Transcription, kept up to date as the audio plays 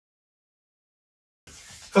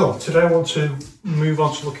Hello, today I want to move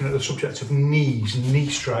on to looking at the subject of knees, knee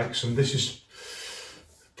strikes, and this is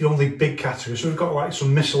the only big category. So we've got like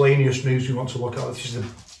some miscellaneous moves we want to look at. This is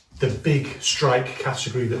the big strike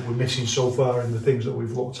category that we're missing so far in the things that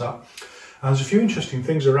we've looked at. And there's a few interesting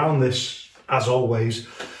things around this, as always.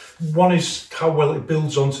 One is how well it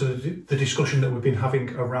builds onto the discussion that we've been having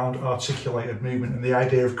around articulated movement and the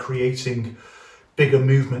idea of creating bigger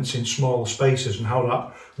movements in smaller spaces and how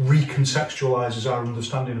that recontextualizes our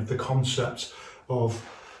understanding of the concept of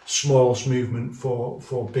smallest movement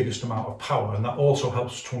for biggest amount of power. And that also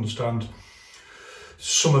helps us to understand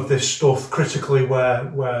some of this stuff critically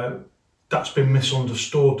where that's been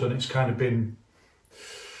misunderstood and it's kind of been,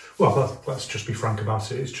 well, let's just be frank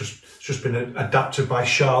about it. It's just been adapted by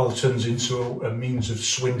charlatans into a means of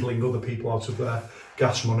swindling other people out of their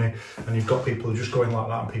gas money, and you've got people who are just going like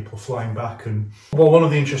that and people flying back. And well, one of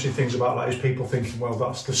the interesting things about that is people thinking, well,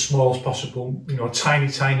 that's the smallest possible, a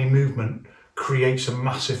tiny movement creates a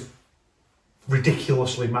massive,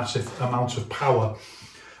 ridiculously massive amount of power.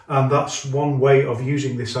 And that's one way of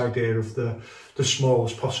using this idea of the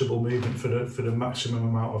smallest possible movement for the maximum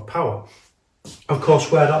amount of power. Of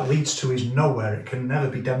course, where that leads to is nowhere. It can never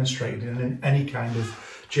be demonstrated in any kind of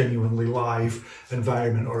genuinely live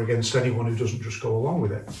environment or against anyone who doesn't just go along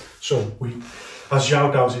with it. So as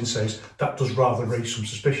Zhao Daoxin says, that does rather raise some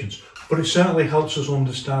suspicions. But it certainly helps us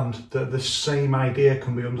understand that the same idea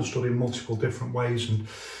can be understood in multiple different ways, and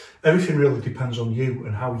everything really depends on you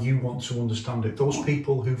and how you want to understand it. Those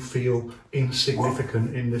people who feel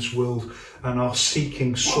insignificant in this world and are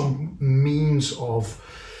seeking some means of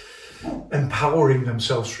empowering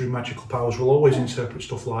themselves through magical powers will always interpret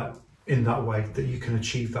stuff like in that way, that you can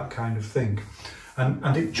achieve that kind of thing,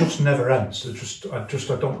 and it just never ends. I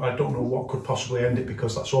don't know what could possibly end it,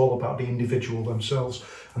 because that's all about the individual themselves,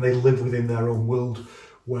 and they live within their own world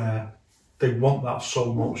where they want that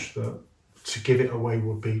so much that to give it away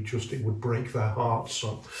would be just, it would break their hearts.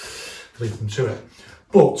 So leave them to it.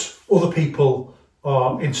 But other people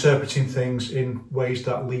are interpreting things in ways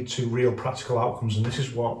that lead to real practical outcomes, and this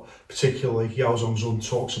is what particularly Yao Zhongzun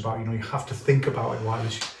talks about. You have to think about it like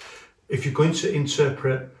this. If you're going to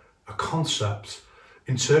interpret a concept,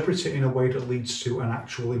 interpret it in a way that leads to an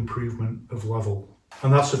actual improvement of level.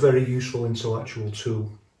 And that's a very useful intellectual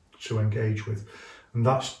tool to engage with. And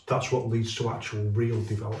that's what leads to actual real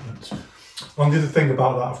development. And the other thing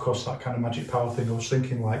about that, of course, that kind of magic power thing, I was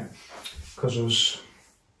thinking because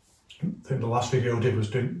I think the last video I did was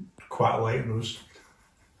doing quite late, and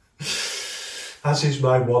as is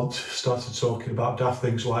my wont, started talking about daft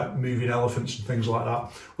things like moving elephants and things like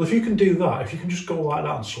that. Well, if you can do that, if you can just go like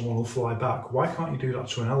that and someone will fly back, why can't you do that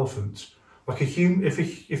to an elephant? Like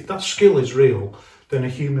if that skill is real, then a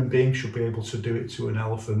human being should be able to do it to an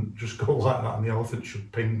elephant, just go like that and the elephant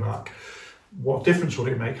should ping back. What difference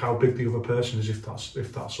would it make how big the other person is if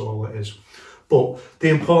that's all it is? But the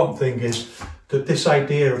important thing is that this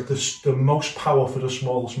idea of the most power for the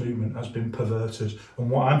smallest movement has been perverted. And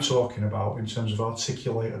what I'm talking about in terms of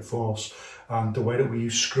articulated force and the way that we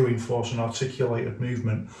use screwing force and articulated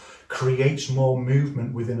movement creates more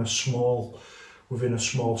movement within a small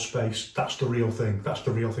space. That's the real thing. That's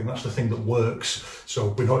the real thing. That's the thing that works.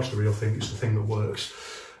 So we know it's the real thing. It's the thing that works.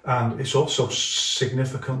 And it's also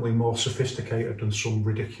significantly more sophisticated than some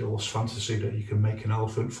ridiculous fantasy that you can make an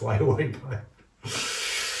elephant fly away by.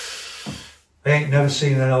 I ain't never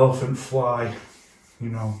seen an elephant fly,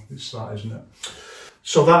 it's that, isn't it?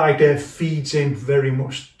 So that idea feeds in very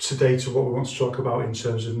much today to what we want to talk about in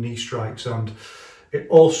terms of knee strikes. And it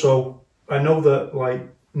also, I know that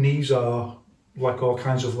knees are, like all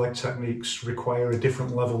kinds of leg techniques, require a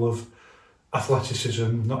different level of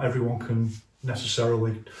athleticism. Not everyone can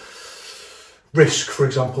necessarily risk, for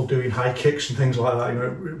example, doing high kicks and things like that. It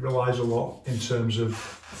relies a lot in terms of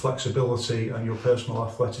flexibility and your personal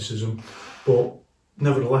athleticism. But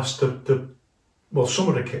nevertheless, some of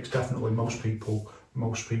the kicks, definitely, most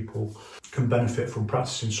people can benefit from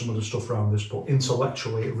practicing some of the stuff around this. But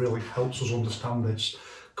intellectually, it really helps us understand this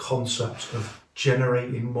concept of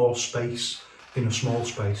generating more space in a small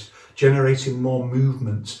space, generating more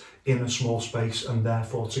movement in a small space, and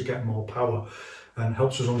therefore to get more power, and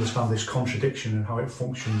helps us understand this contradiction and how it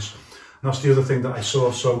functions. And that's the other thing that I saw.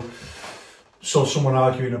 So someone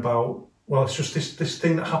arguing about, well, it's just this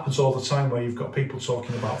thing that happens all the time where you've got people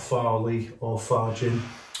talking about Farley or Farjin,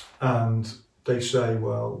 and they say,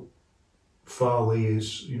 well, Farley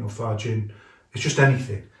is, Farjin, it's just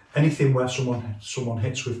anything where someone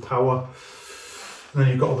hits with power. And then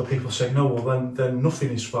you've got other people saying, no, well then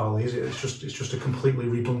nothing is Farley, is it? It's just a completely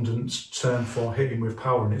redundant term for hitting with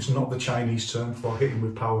power, and it's not the Chinese term for hitting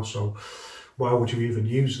with power, so why would you even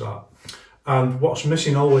use that? And what's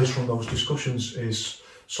missing always from those discussions is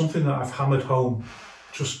something that I've hammered home,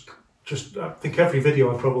 just I think every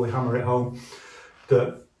video I probably hammer it home,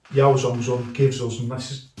 that Yao Zhongzun gives us, and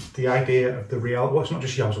this is the idea of the reality. Well, it's not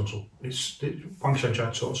just Yao Zhongzun, Wang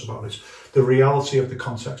Xianjia talks about this, the reality of the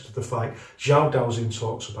context of the fight. Zhao Daoxin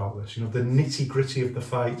talks about this, you know, the nitty gritty of the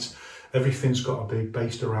fight. Everything's got to be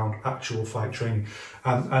based around actual fight training.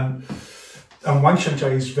 And Wang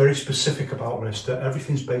Xianjia is very specific about this, that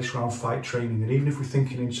everything's based around fight training. And even if we're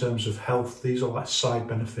thinking in terms of health, these are like side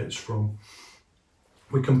benefits from,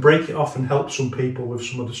 we can break it off and help some people with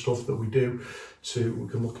some of the stuff that we do. We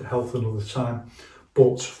can look at health another time.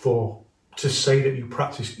 But to say that you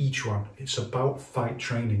practice Yiquan, it's about fight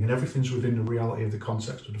training, and everything's within the reality of the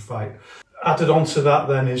context of the fight. Added on to that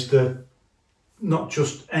then is not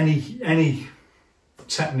just any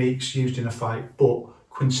techniques used in a fight, but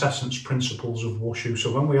quintessence principles of wushu.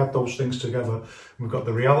 So when we add those things together, we've got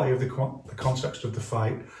the reality of the context of the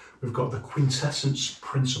fight, we've got the quintessence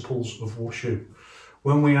principles of wushu.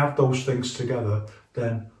 When we add those things together,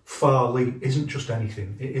 then Fa Li isn't just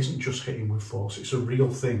anything. It isn't just hitting with force. It's a real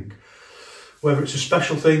thing. Whether it's a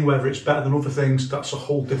special thing, whether it's better than other things, that's a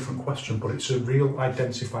whole different question, but it's a real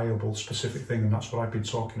identifiable specific thing, and that's what I've been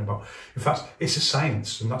talking about. In fact, it's a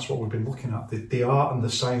science, and that's what we've been looking at, the art and the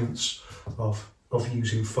science of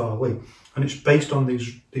using Fa Li. And it's based on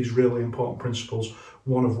these really important principles,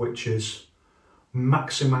 one of which is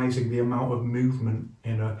maximizing the amount of movement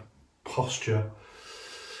in a posture,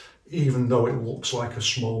 even though it looks like a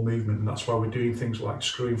small movement, and that's why we're doing things like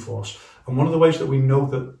screwing force. And one of the ways that we know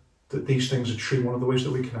that these things are true, one of the ways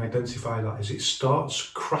that we can identify that is it starts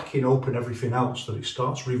cracking open everything else, that it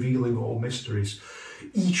starts revealing all mysteries.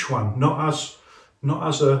 Each one, not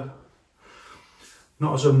as a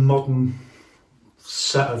modern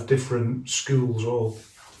set of different schools all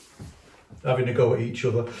having a go at each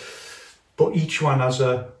other, but each one as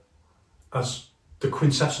the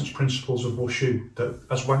quintessence principles of wushu, that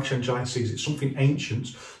as Wang Xianjia sees it, something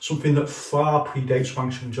ancient, something that far predates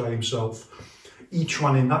Wang Xianjia himself. Each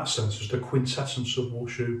one in that sense, as the quintessence of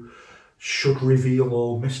wushu, should reveal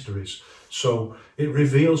all mysteries. So it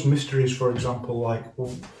reveals mysteries, for example, like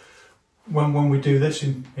when we do this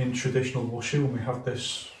in traditional wushu, when we have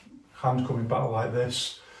this hand coming back like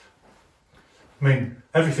this, I mean,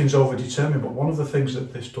 everything's overdetermined, but one of the things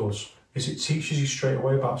that this does is it teaches you straight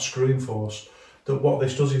away about screwing force, that what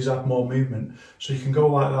this does is add more movement. So you can go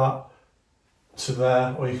like that to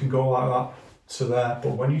there, or you can go like that to there,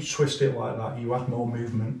 but when you twist it like that, you add more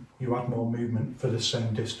movement for the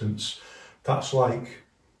same distance. That's like,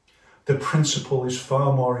 the principle is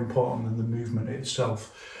far more important than the movement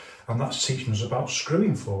itself, and that's teaching us about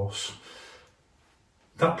screwing force.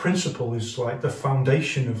 That principle is like the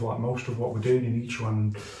foundation of like most of what we're doing in each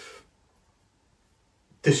one.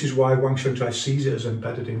 This is why Wang Xianjia sees it as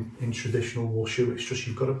embedded in traditional wushu. It's just,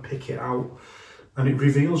 you've got to pick it out, and it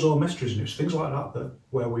reveals all mysteries, and it's things like that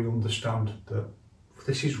where we understand that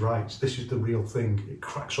this is right, this is the real thing. It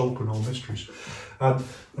cracks open all mysteries. And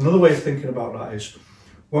another way of thinking about that is,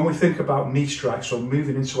 when we think about knee strikes, or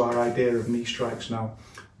moving into our idea of knee strikes now,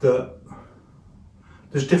 that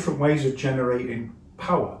there's different ways of generating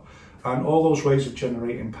power, and all those ways of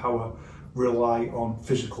generating power rely on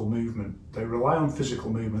physical movement. They rely on physical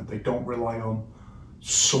movement, they don't rely on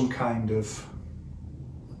some kind of,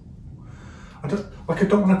 I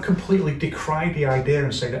don't want to completely decry the idea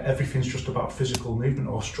and say that everything's just about physical movement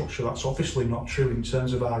or structure. That's obviously not true in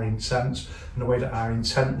terms of our intent and the way that our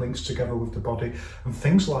intent links together with the body, and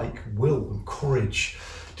things like will and courage,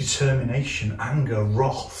 determination, anger,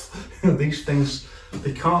 wrath. You know, these things,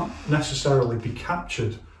 they can't necessarily be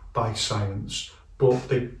captured by science, but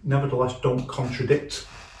they nevertheless don't contradict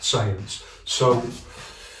science. So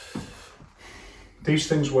these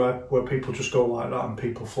things where people just go like that and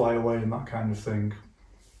people fly away and that kind of thing.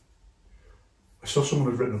 I saw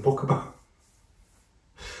someone had written a book about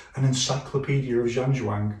an encyclopedia of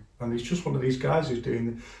Zhanzhuang, and he's just one of these guys who's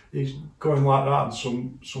going like that,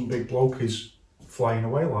 and some big bloke is flying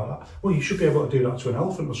away like that. Well, you should be able to do that to an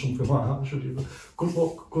elephant or something like that, should you? Good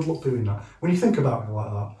luck doing that. When you think about it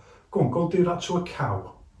like that, go do that to a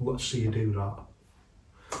cow. Let's see you do that.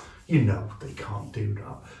 You know they can't do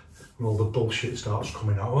that. And all the bullshit starts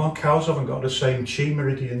coming out. Oh, cows haven't got the same chi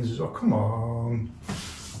meridians. Oh, come on.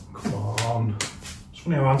 It's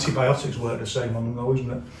funny how antibiotics work the same on them though,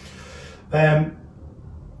 isn't it?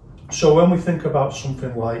 So when we think about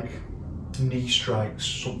something like knee strikes,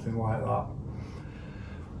 something like that,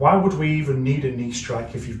 why would we even need a knee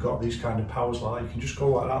strike if you've got these kind of powers like that? You can just go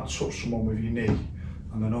like that and touch someone with your knee,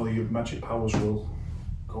 and then all your magic powers will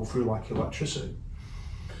go through like electricity.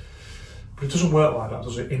 But it doesn't work like that,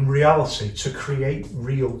 does it? In reality, to create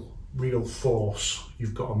real force,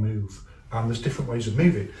 you've got to move. And there's different ways of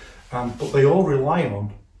moving. But they all rely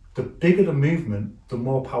on, the bigger the movement, the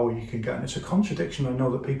more power you can get. And it's a contradiction I know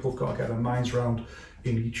that people have got to get their minds around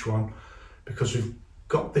in Yiquan, because we've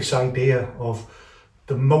got this idea of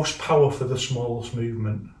the most power for the smallest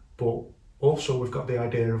movement, but also we've got the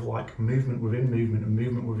idea of like movement within movement and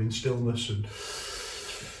movement within stillness. And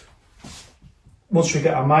once we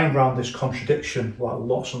get our mind around this contradiction, like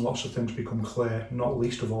lots and lots of things become clear, not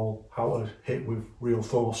least of all how to hit with real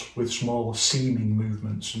force with smaller seeming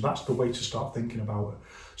movements. And that's the way to start thinking about it.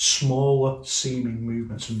 Smaller seeming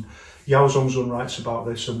movements. And Yao Zhongzun writes about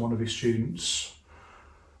this, and one of his students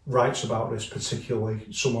writes about this particularly.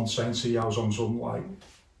 Someone saying to Yao Zhongzun, like,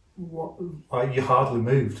 what, like, you hardly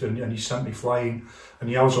moved, and he sent me flying. And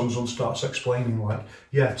Yao Zhongzun starts explaining, like,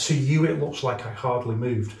 yeah, to you it looks like I hardly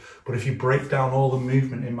moved, but if you break down all the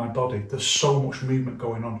movement in my body, there's so much movement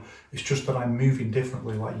going on. It's just that I'm moving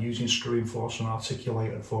differently, like using screwing force and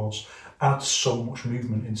articulated force adds so much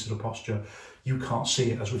movement into the posture. You can't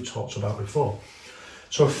see it, as we've talked about before.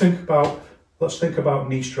 So let's think about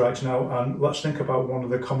knee strikes now, and let's think about one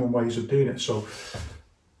of the common ways of doing it. So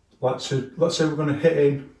let's say we're going to hit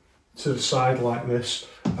in to the side like this,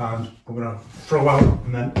 and we're going to throw out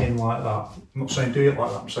and then in like that. I'm not saying do it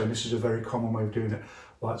like that, I'm saying this is a very common way of doing it.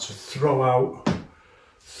 Like to throw out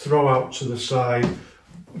to the side,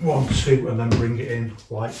 1, 2, and then bring it in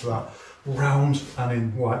like that, round and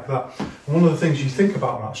in like that. And one of the things you think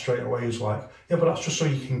about that straight away is like, yeah, but that's just so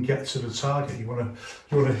you can get to the target. You want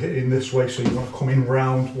to hit in this way, so you want to come in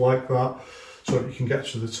round like that, so that you can get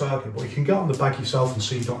to the target. But you can get on the bag yourself and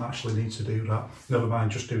see you don't actually need to do that. Never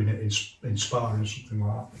mind just doing it in sparring or something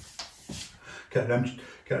like that.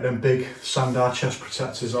 Get them big Sandar chest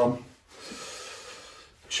protectors on.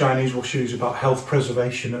 Chinese Wushu is about health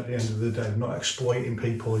preservation at the end of the day, not exploiting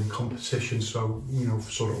people in competition, so, you know,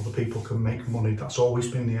 so that other people can make money. That's always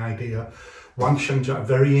been the idea. Wang Xiangjia,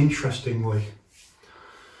 very interestingly,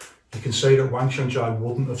 you can say that Wang Xiangjia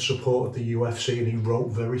wouldn't have supported the UFC, and he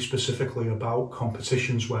wrote very specifically about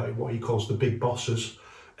competitions where what he calls the big bosses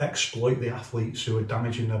exploit the athletes who are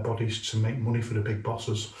damaging their bodies to make money for the big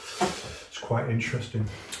bosses. It's quite interesting.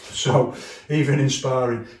 So even in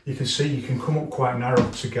sparring, you can see you can come up quite narrow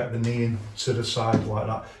to get the knee in to the side like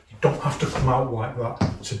that. You don't have to come out like that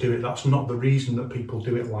to do it. That's not the reason that people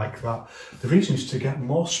do it like that. The reason is to get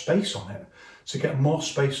more space on it, to get more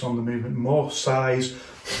space on the movement, more size,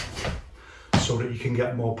 so that you can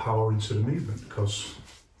get more power into the movement. Because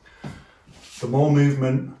the more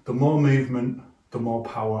movement, the more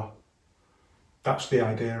power. That's the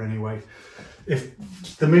idea anyway.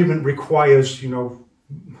 If the movement requires, you know,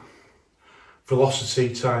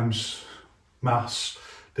 velocity times mass,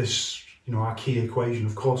 this, you know, our key equation,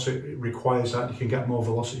 of course it requires that. You can get more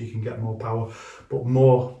velocity, you can get more power, but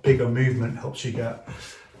more bigger movement helps you get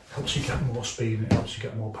more speed, and it helps you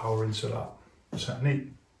get more power into that technique.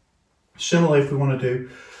 Similarly, if we want to do,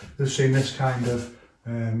 we've seen this kind of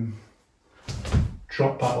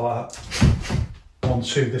drop back like that, 1,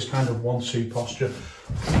 2, this kind of 1, 2 posture,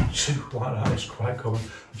 1, 2 like that is quite common.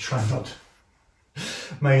 I'm trying not to.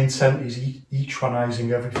 My intent is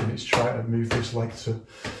Yiquanizing everything. It's trying to move this leg to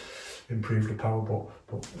improve the power,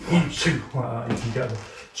 but 1, 2 like that, you can get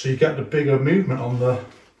so you get the bigger movement on the,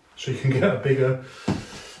 so you can get a bigger,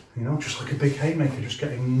 you know, just like a big haymaker, just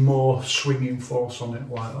getting more swinging force on it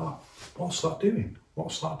like that. What's that doing?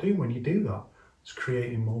 What's that doing when you do that? It's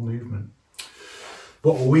creating more movement.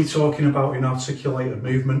 What are we talking about in articulated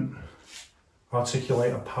movement?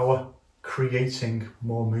 Articulated power, creating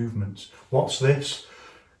more movement. What's this?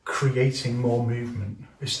 Creating more movement.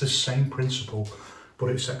 It's the same principle, but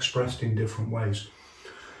it's expressed in different ways.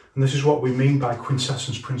 And this is what we mean by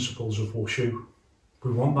quintessence principles of Wushu.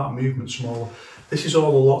 We want that movement smaller. This is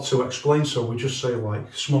all a lot to explain, so we just say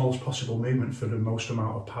like smallest possible movement for the most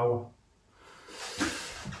amount of power.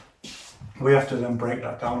 We have to then break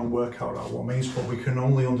that down and work out what it means, but we can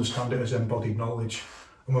only understand it as embodied knowledge.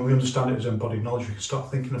 And when we understand it as embodied knowledge, we can start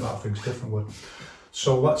thinking about things differently.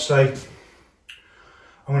 So let's say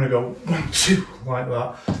I'm going to go 1, 2 like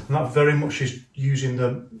that, and that very much is using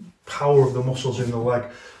the power of the muscles in the leg.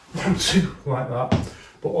 1, 2 like that.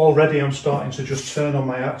 But already I'm starting to just turn on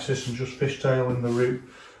my axis and just fishtail in the root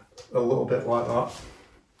a little bit like that.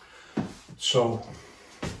 So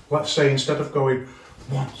let's say instead of going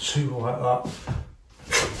 1, 2 like that,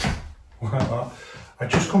 I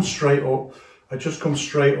just come straight up. I just come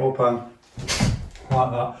straight up and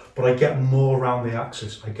like that, but I get more around the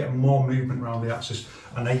axis. I get more movement around the axis,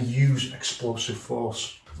 and I use explosive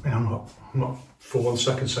force. And I'm not for 1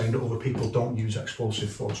 second saying that other people don't use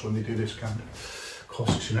explosive force when they do this kind of, of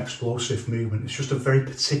course it's an explosive movement. It's just a very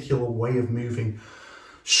particular way of moving,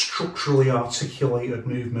 structurally articulated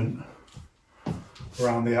movement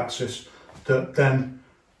around the axis. That then,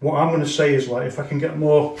 what I'm going to say is, like, if I can get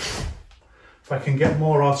more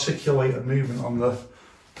articulated movement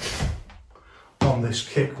on this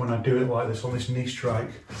kick when I do it like this, on this knee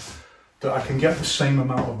strike, that I can get the same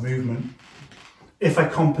amount of movement if I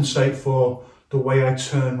compensate for the way I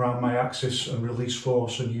turn around my axis and release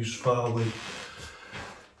force and use Farley.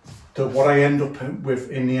 That what I end up with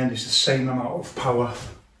in the end is the same amount of power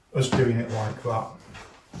as doing it like that.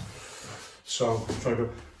 So if I go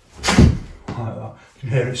like that, you can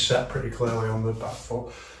hear it set pretty clearly on the back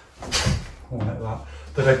foot, like that.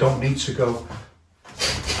 That I don't need to go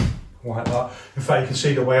like that. In fact, you can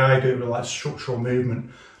see the way I do it with like structural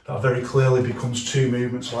movement, that very clearly becomes two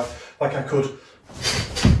movements. Like I could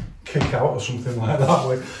kick out or something like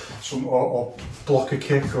that, or block a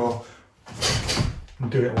kick, or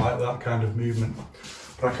do it like that kind of movement.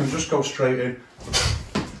 But I can just go straight in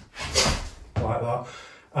like that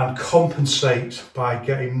and compensate by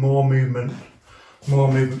getting more movement,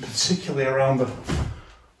 particularly around the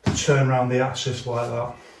turn around the axis like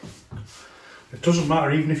that. It doesn't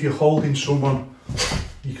matter, even if you're holding someone,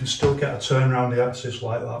 you can still get a turn around the axis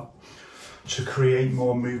like that to create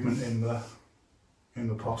more movement in the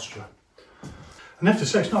posture. And I have to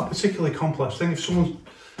say, it's not a particularly complex thing. If someone's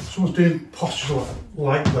doing postures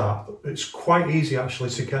like that, it's quite easy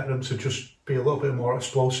actually to get them to just be a little bit more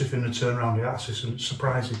explosive in the turn around the axis, and it's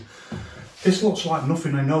surprising. This looks like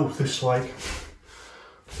nothing, I know, this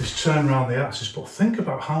turn around the axis, but think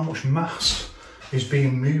about how much mass is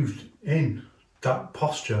being moved in that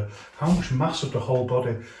posture, how much mass of the whole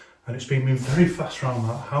body, and it's being moved very fast around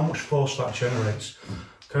that, how much force that generates.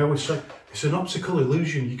 I always say, it's an optical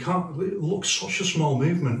illusion. It looks such a small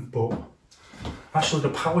movement, but actually the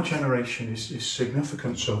power generation is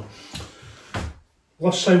significant. So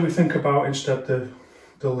let's say we think about instead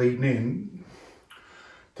the lead knee. And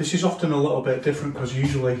this is often a little bit different because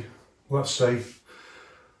usually, let's say,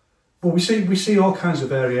 well, we see all kinds of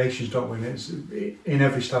variations, don't we? It's in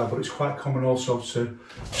every style, but it's quite common also to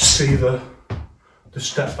see the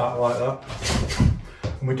step back like that,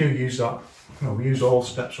 and we do use that. You know, we use all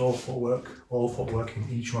steps, all footwork in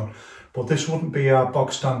each one. But this wouldn't be our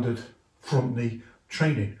bog standard front knee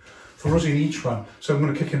training. For us in each one, so I'm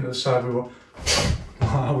going to kick into the side, we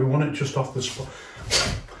want it just off the spot.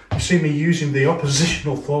 You see me using the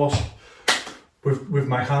oppositional force with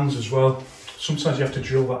my hands as well. Sometimes you have to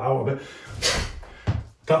drill that out a bit.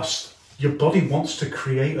 That's, your body wants to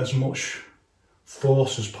create as much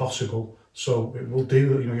force as possible. So it will do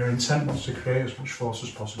that, you know, your intent wants to create as much force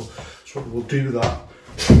as possible. So it will do that,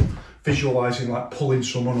 visualising like pulling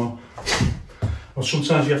someone on. Or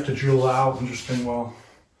sometimes you have to drill that out and just think, well,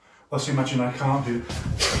 let's imagine I can't do it.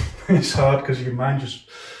 It's hard because your mind just,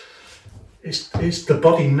 it's the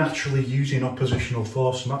body naturally using oppositional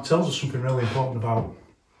force, and that tells us something really important about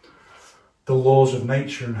the laws of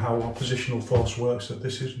nature and how oppositional force works, that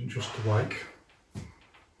this isn't just like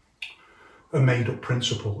a made-up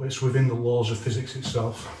principle. It's within the laws of physics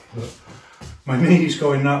itself. That my knee is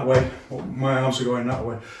going that way, my arms are going that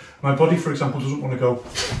way. My body, for example, doesn't want to go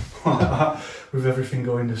like that with everything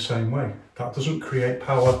going the same way. That doesn't create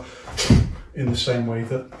power in the same way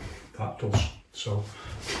that that does. So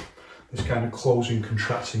this kind of closing,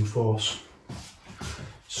 contracting force.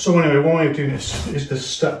 So anyway, one way of doing this is to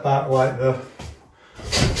step back like that,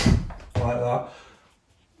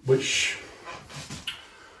 which,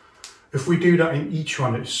 if we do that in each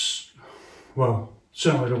one, it's, well,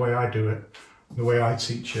 certainly the way I do it, the way I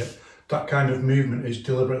teach it, that kind of movement is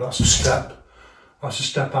deliberate. That's a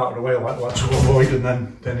step out of the way, like to avoid, and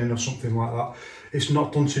then into something like that. It's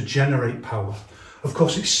not done to generate power. Of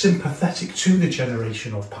course, it's sympathetic to the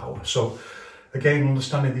generation of power. So again,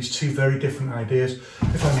 understanding these two very different ideas.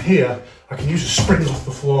 If I'm here, I can use a spring off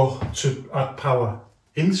the floor to add power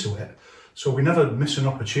into it. So we never miss an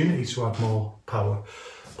opportunity to add more power.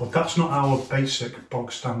 But that's not our basic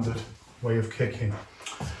bog standard way of kicking.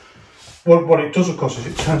 What it does, of course, is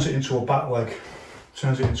it turns it into a back leg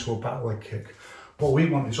kick. What we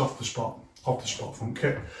want is off the spot front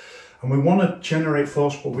kick. And we want to generate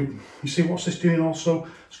force, but you see what's this doing also?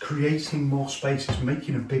 It's creating more space, it's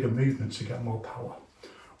making a bigger movement to get more power.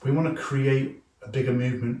 We want to create a bigger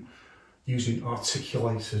movement using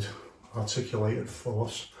articulated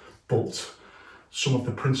force, but some of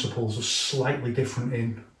the principles are slightly different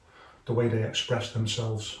in the way they express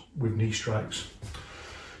themselves with knee strikes.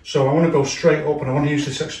 So I want to go straight up, and I want to use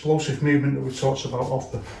this explosive movement that we talked about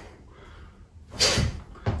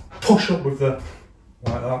push up with the,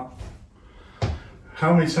 like that.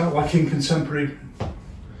 How many times, like in contemporary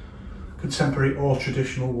or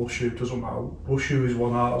traditional wushu, doesn't matter. Wushu is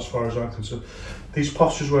one art as far as I'm concerned. These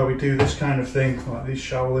postures where we do this kind of thing, like these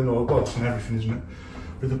Shaolin, or well, it's in everything, isn't it?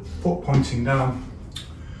 With the foot pointing down.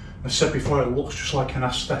 I said before, it looks just like an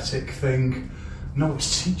aesthetic thing. No,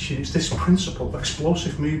 it's teaching. It's this principle of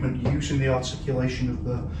explosive movement using the articulation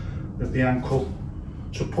of the ankle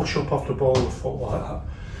to push up off the ball of the foot like that,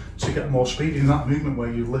 to get more speed in that movement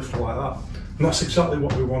where you lift like that. And that's exactly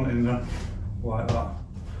what we want in the, like that.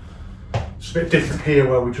 It's a bit different here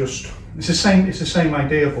where we just, it's the same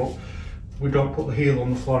idea, but we don't put the heel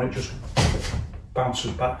on the floor, it just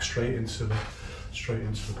bounces back straight into the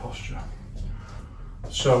posture.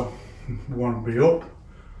 So we want to be up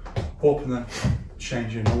and then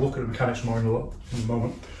changing. We'll look at the mechanics more in a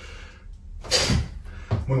moment.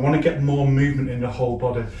 We want to get more movement in the whole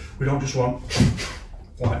body. We don't just want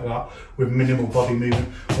like that with minimal body movement.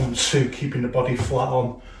 1, 2, keeping the body flat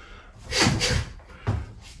on,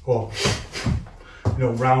 or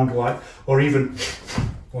round like, or even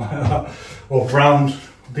like that, or round.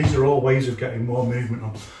 These are all ways of getting more movement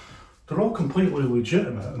on. They're all completely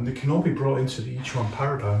legitimate and they can all be brought into the Yiquan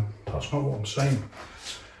paradigm. That's not what I'm saying.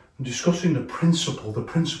 I'm discussing the principle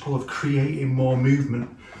of creating more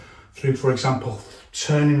movement through, for example,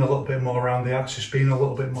 turning a little bit more around the axis, being a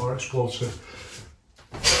little bit more explosive,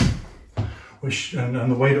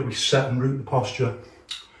 and the way that we set and root the posture,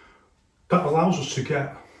 that allows us to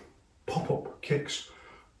get pop-up kicks.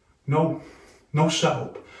 No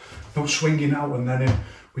setup, no swinging out and then in.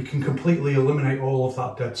 We can completely eliminate all of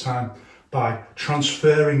that dead time by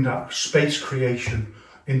transferring that space creation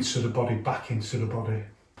into the body, back into the body.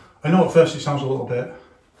 I know at first it sounds a little bit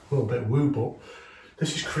woo, but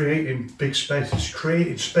this is creating big space. It's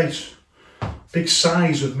creating space, big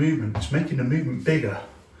size of movement. It's making the movement bigger.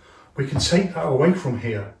 We can take that away from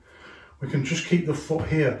here. We can just keep the foot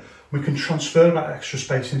here. We can transfer that extra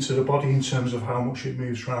space into the body in terms of how much it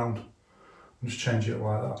moves around. And just change it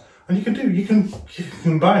like that. And you can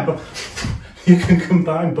combine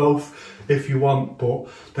both if you want, but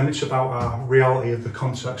then it's about our reality of the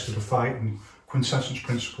context of the fight and quintessence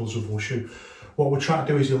principles of wushu. What we're trying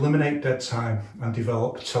to do is eliminate dead time and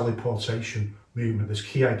develop teleportation movement. This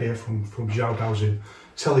key idea from Zhao Daoxin,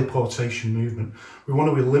 teleportation movement. We want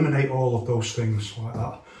to eliminate all of those things like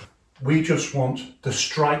that. We just want the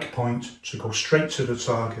strike point to go straight to the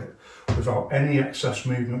target without any excess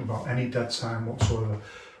movement, without any dead time whatsoever.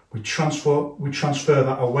 We transfer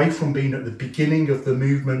that away from being at the beginning of the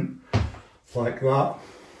movement like that,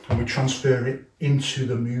 and we transfer it into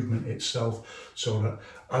the movement itself, so that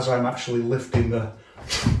as I'm actually lifting, that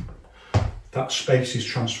space is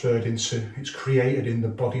transferred into, it's created in the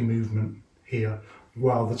body movement here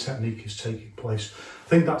while the technique is taking place. I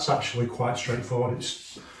think that's actually quite straightforward.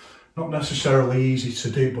 It's not necessarily easy to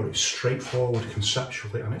do, but it's straightforward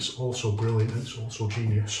conceptually, and it's also brilliant, and it's also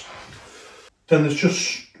genius. Then there's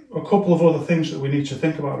just a couple of other things that we need to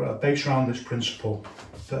think about that are based around this principle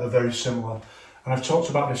that are very similar. And I've talked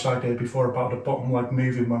about this idea before about the bottom leg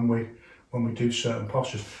moving when we do certain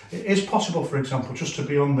postures. It is possible, for example, just to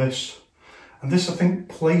be on this, and this I think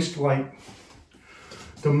plays like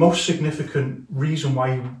the most significant reason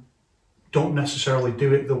why you don't necessarily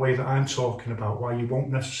do it the way that I'm talking about, why you won't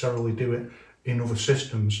necessarily do it in other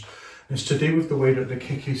systems. It's to do with the way that the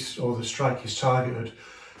kick is, or the strike is targeted.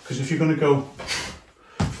 Because if you're going to go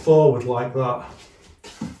forward like that,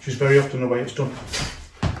 which is very often the way it's done,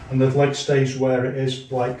 and the leg stays where it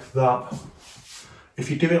is like that, if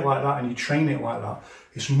you do it like that and you train it like that,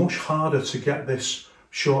 it's much harder to get this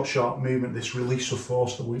short, sharp movement, this release of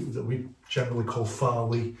force that we generally call far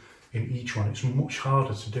li in each one. It's much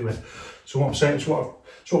harder to do it. So what I'm saying is what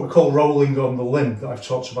we call rolling on the limb that I've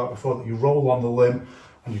talked about before, that you roll on the limb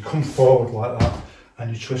and you come forward like that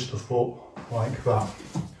and you twist the foot like that.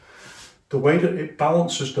 The way that it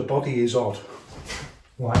balances the body is odd,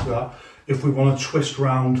 like that. If we want to twist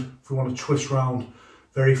round,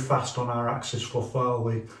 very fast on our axis for far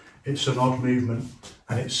li, it's an odd movement,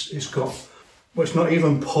 and it's got, well, it's not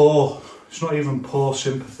even poor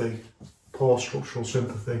sympathy, poor structural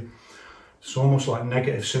sympathy. It's almost like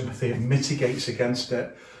negative sympathy. It mitigates against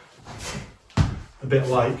it, a bit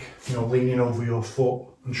like, leaning over your foot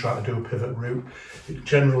and trying to do a pivot root.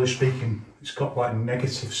 Generally speaking, it's got like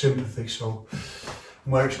negative sympathy. So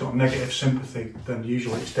where it's got negative sympathy, then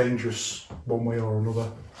usually it's dangerous one way or another.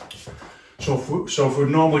 So if we're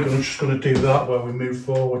normally just going to do that, where we move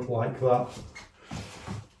forward like that,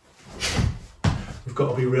 we've got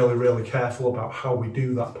to be really, really careful about how we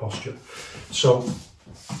do that posture. So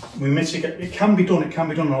we mitigate. It can be done,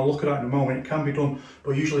 and I'll look at that in a moment. It can be done,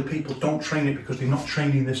 but usually people don't train it because they're not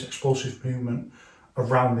training this explosive movement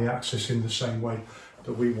around the axis in the same way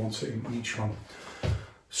that we want it in Yiquan.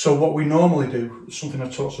 So what we normally do, something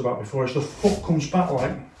I've talked about before, is the foot comes back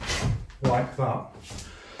like that.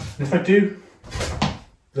 And if I do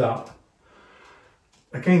that,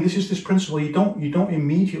 again, this is this principle, you don't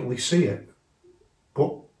immediately see it,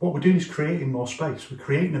 but what we're doing is creating more space. We're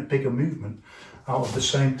creating a bigger movement out of the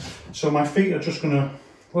same. So my feet are just gonna,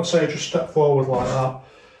 let's say I just step forward like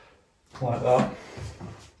that, but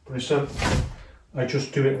instead I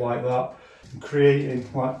just do it like that, and creating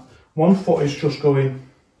like, one foot is just going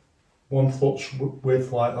 1 foot's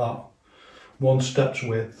width like that, 1 step's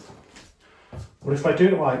width. But if I do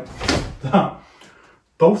it like that,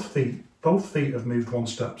 both feet have moved 1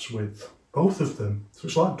 step's width, both of them. So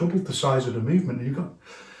it's like double the size of the movement.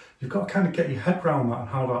 You've got to kind of get your head around that and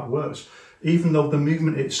how that works. Even though the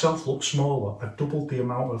movement itself looks smaller, I've doubled the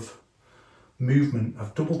amount of movement,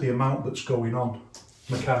 I've doubled the amount that's going on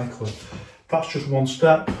mechanically. That's just 1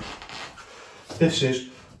 step. This is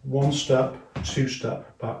 1 step, 2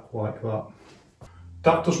 step back like that.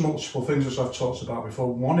 That does multiple things, as I've talked about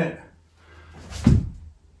before. One, it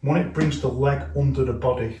brings the leg under the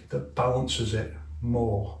body, that balances it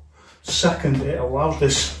more. Second, it allows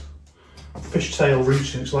this fishtail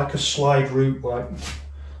routine. It's like a slide route, like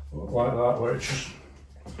that, where it just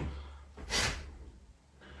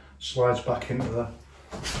slides back into there.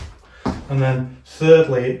 And then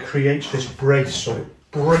thirdly, it creates this brace, so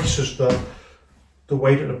it braces the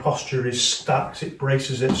way that the posture is stacked. It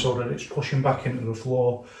braces it so that it's pushing back into the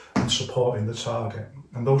floor and supporting the target.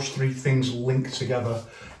 And those 3 things link together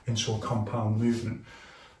into a compound movement.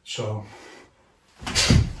 So,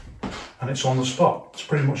 and it's on the spot. It's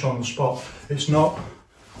pretty much on the spot. It's not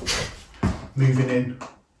moving in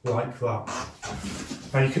like that.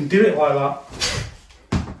 Now you can do it like that,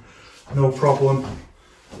 no problem,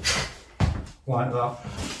 like that.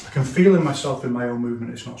 I can feel in myself in my own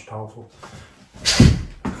movement, it's not as powerful.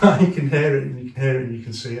 You can hear it, and you can hear it, and you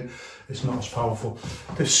can see it. It's not as powerful.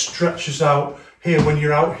 This stretches out here. When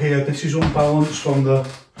you're out here, this is unbalanced on the,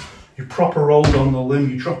 you proper rolled on the limb,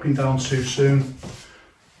 you're dropping down too soon.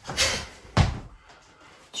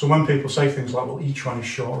 So when people say things like, well, Yiquan is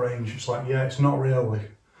short range, it's like, yeah, it's not really.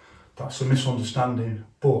 That's a misunderstanding.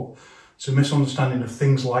 But it's a misunderstanding of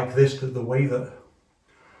things like this, that the way that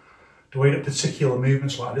particular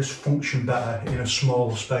movements like this function better in a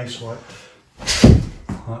smaller space, like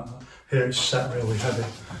that. Here it's set really heavy.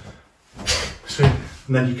 See,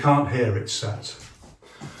 and then you can't hear it set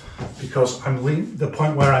because the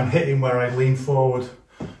point where I'm hitting, where I lean forward,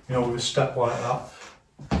 you know, with a step like that.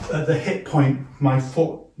 At the hit point, my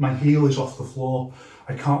heel is off the floor.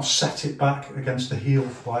 I can't set it back against the heel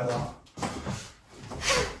like that.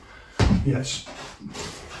 Yes,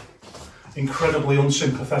 incredibly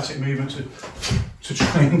unsympathetic movement to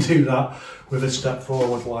try and do that with a step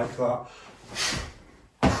forward like that.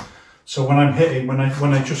 So when I'm hitting, when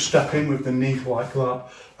I just step in with the knee like that,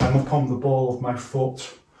 I'm up on the ball of my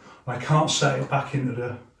foot. I can't set it back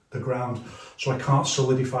into the ground, so I can't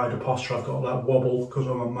solidify the posture. I've got that wobble because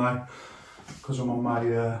I'm on my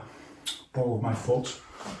ball of my foot,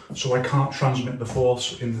 so I can't transmit the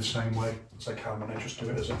force in the same way as I can when I just do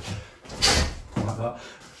it as a like that.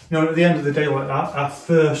 You know, at the end of the day, like that,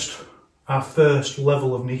 our first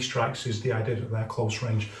level of knee strikes is the idea that they're close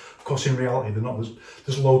range. Of course, in reality, they're not.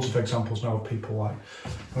 There's loads of examples now of people like,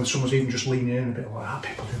 when someone's even just leaning in a bit like that,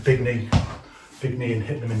 people do big knee and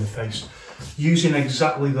hit them in the face. Using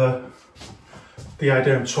exactly the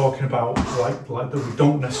idea I'm talking about, like that we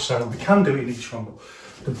don't necessarily, we can do it in each one, but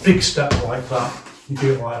the big step like that, you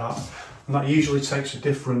do it like that, and that usually takes a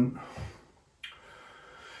different,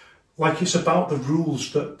 like it's about the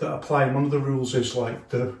rules that apply. And one of the rules is like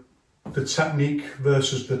the technique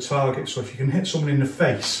versus the target. So if you can hit someone in the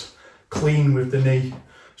face clean with the knee,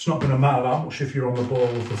 it's not going to matter that much if you're on the ball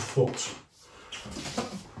with the foot.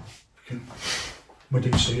 We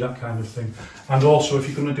do see that kind of thing. And also, if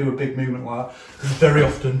you're going to do a big movement like that, very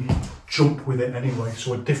often jump with it anyway,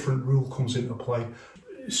 so a different rule comes into play.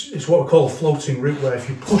 It's what we call a floating route, where if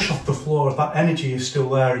you push off the floor, that energy is still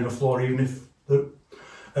there in the floor, even if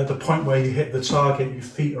at the point where you hit the target, your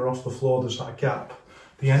feet are off the floor, there's that gap.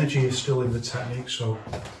 The energy is still in the technique, so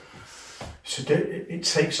it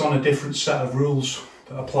takes on a different set of rules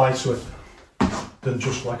that apply to it than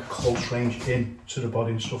just like a close range in to the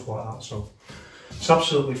body and stuff like that. So it's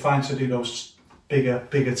absolutely fine to do those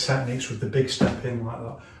bigger techniques with the big step in like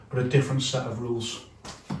that, but a different set of rules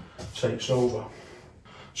takes over.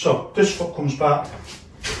 So this foot comes back,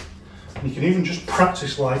 and you can even just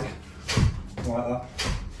practice like like that.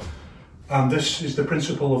 And this is the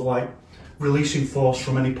principle of like releasing force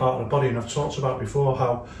from any part of the body. And I've talked about before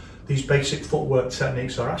how these basic footwork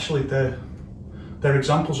techniques are actually they're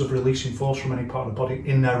examples of releasing force from any part of the body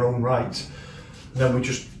in their own right. And then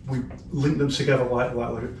we link them together like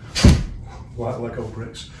Lego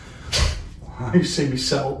bricks. You see me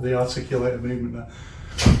set up the articulated movement there.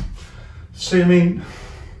 See, I mean,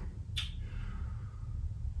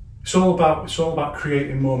 it's all about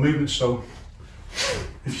creating more movement. So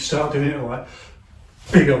if you start doing it like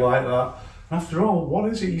bigger like that, after all,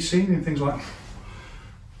 what is it you're seeing in things like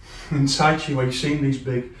in Tai Chi, where you're seeing these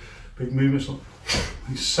big movements, like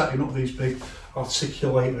setting up these big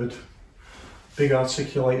articulated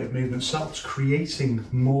movements. That's creating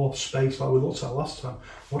more space, like we looked at last time.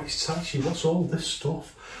 What is Tai Chi? What's all this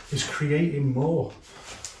stuff? It's creating more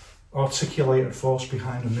articulated force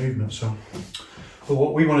behind a movement. So, but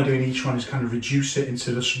what we want to do in each one is kind of reduce it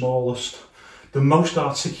into the most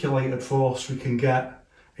articulated force we can get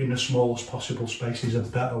in the smallest possible space. Is a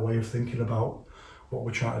better way of thinking about what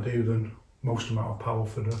we're trying to do than most amount of power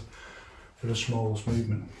for the smallest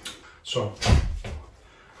movement. So,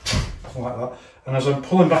 like that. And as I'm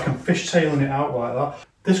pulling back and fishtailing it out like that,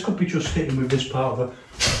 this could be just hitting with this part of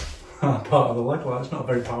the leg, like it's not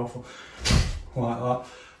very powerful, like that.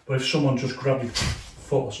 But if someone just grabbed your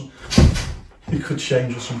foot or something, you could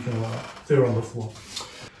change or something like that. They're on the floor.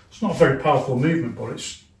 It's not a very powerful movement, but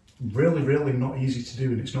it's really, really not easy to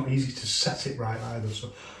do, and it's not easy to set it right either.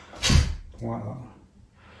 So, like that.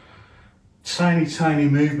 Tiny, tiny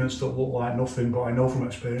movements that look like nothing, but I know from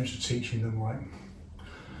experience of teaching them, like,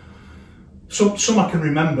 some I can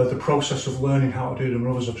remember the process of learning how to do them,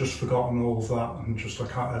 and others I've just forgotten all of that, and I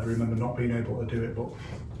can't ever remember not being able to do it. But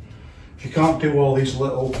if you can't do all these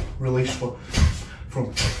little release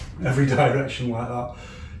from every direction like that,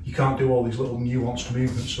 you can't do all these little nuanced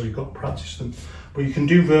movements, so you've got to practice them. But you can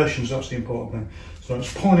do versions, that's the important thing. So I'm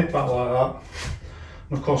just pulling it back like that.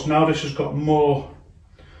 And of course now this has got more,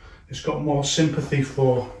 it's got more sympathy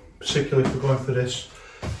for, particularly if we're going for this,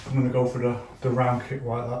 I'm going to go for the round kick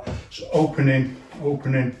like that. So opening,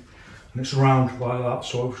 and it's round like that.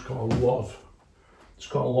 So it's got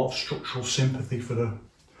a lot of structural sympathy for the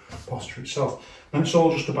posture itself. And it's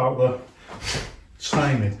all just about the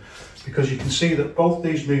timing, because you can see that both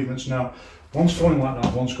these movements now, one's going like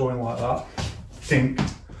that, one's going like that. Think.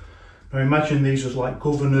 Now imagine these as like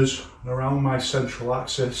governors around my central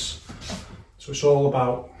axis. So it's all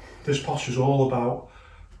about, this posture is all about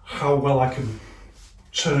how well I can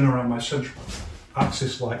turn around my central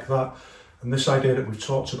axis like that. And this idea that we've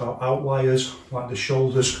talked about, outliers, like the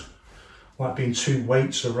shoulders, like being two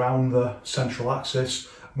weights around the central axis.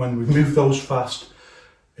 When we move those fast,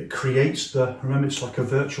 it creates remember it's like a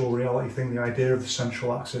virtual reality thing, the idea of the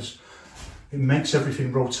central axis. It makes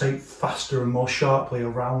everything rotate faster and more sharply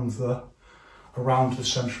around the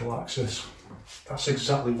central axis. That's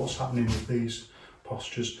exactly what's happening with these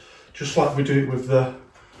postures. Just like we do it with the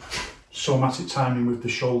somatic timing with the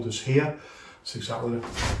shoulders here, it's exactly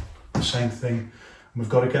the same thing. And we've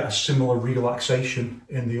got to get a similar relaxation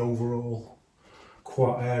in the overall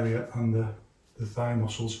quad area and the thigh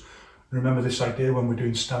muscles. Remember this idea when we're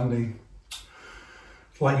doing standing,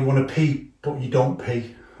 like you want to pee, but you don't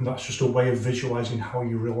pee. And that's just a way of visualizing how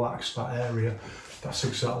you relax that area. That's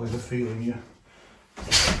exactly the feeling, yeah.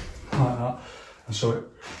 Like that. And so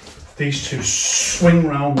these two swing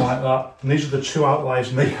round like that. And these are the two outliers,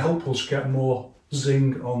 and they help us get more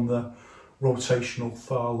zing on the rotational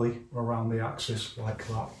farley around the axis like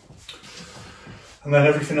that. And then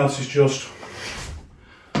everything else is just,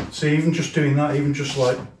 see, even just doing that, even just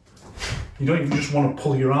like, you don't even just want to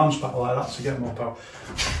pull your arms back like that to get more power,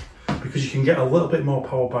 because you can get a little bit more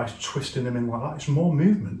power by twisting them in like that. It's more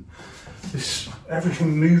movement.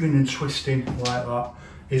 Everything moving and twisting like that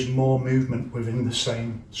is more movement within the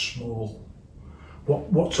same small.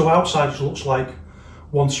 What to outsiders looks like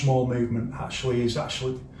one small movement actually is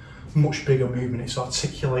much bigger movement. It's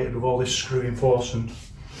articulated with all this screwing force, and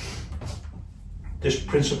this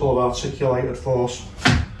principle of articulated force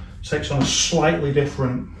takes on a slightly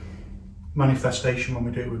different manifestation when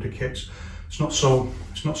we do it with the kicks. It's not so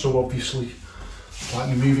obviously like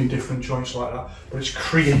you're moving different joints like that, but it's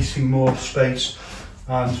creating more space.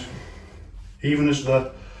 And even as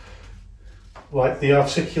the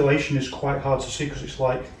articulation is quite hard to see, because it's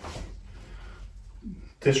like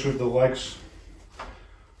this with the legs.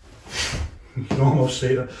 You can almost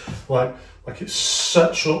see that, like it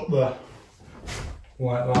sets up the,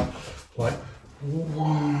 like that, like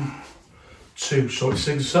 1, 2. So it's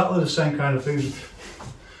exactly the same kind of things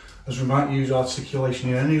as we might use articulation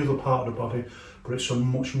in any other part of the body, but it's a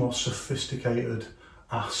much more sophisticated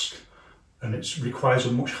ask and it requires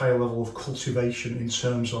a much higher level of cultivation in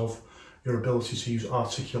terms of your ability to use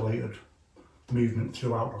articulated movement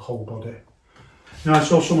throughout the whole body. Now, I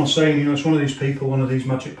saw someone saying, you know, it's one of these people, one of these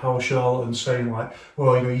magic power charlatans saying like,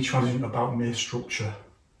 well, you know, Yiquan isn't about mere structure.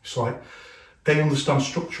 It's like, they understand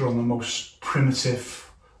structure on the most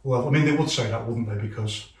primitive level. I mean, they would say that, wouldn't they?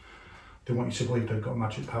 Because they want you to believe they've got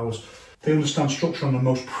magic powers. They understand structure on the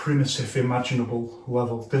most primitive imaginable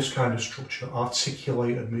level. This kind of structure,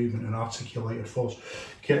 articulated movement and articulated force.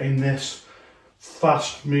 Getting this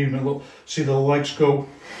fast movement, look, see the legs go.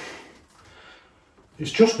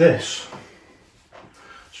 It's just this.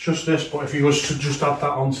 It's just this, but if you was to just add that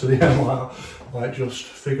onto the end like just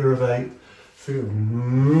figure of eight,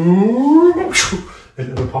 into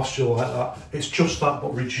the posture like that. It's just that,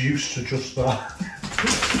 but reduced to just that.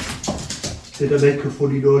 Did I make a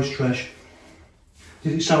funny noise, Trish?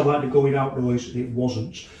 Did it sound like the going out noise? It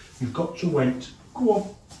wasn't. You've got to wait.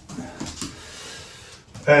 Go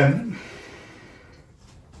on.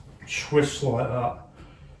 Twist like that,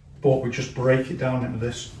 but we just break it down into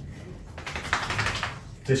this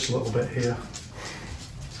little bit here.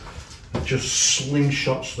 It just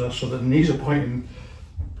slingshots there, so that the knees are pointing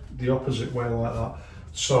the opposite way like that.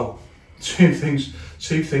 So two things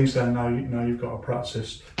then now you've got to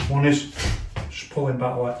practice. One is just pulling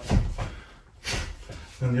back like,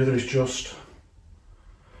 and the other is just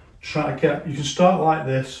try to get, you can start like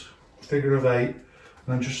this, figure of eight, and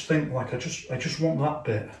then just think like, I just want that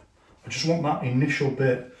bit. I just want that initial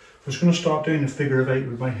bit. If I was going to start doing the figure of eight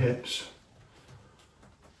with my hips,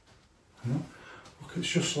 you know, look, it's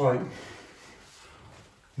just like, you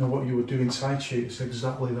know, what you would do in Tai Chi, it's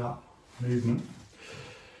exactly that movement.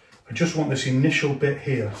 I just want this initial bit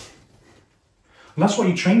here. And that's what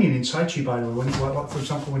you're training in Tai Chi, by the way, when, like for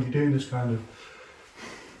example, when you're doing this kind of,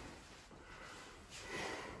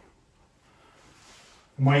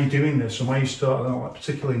 and why you're doing this, and why you start, like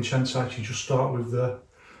particularly in Chen Tai Chi, you just start with the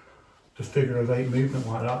figure of eight movement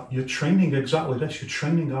like that. You're training exactly this, you're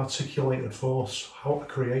training articulated force, how to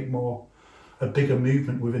create a bigger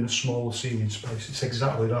movement within a smaller seeming space. It's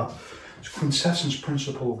exactly that. It's quintessence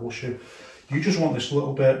principle of Wushu. You just want this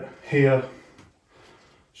little bit here,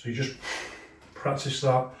 so you just practice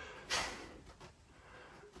that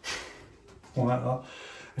like that.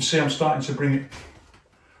 And see, I'm starting to bring it.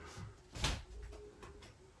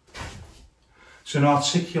 It's an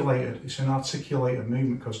articulated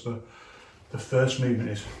movement, because the first movement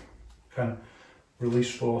is kind of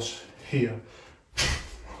release force here.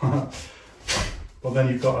 But then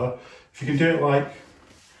you've got to, if you can do it like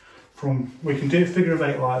we can do a figure of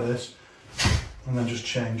eight like this, and then just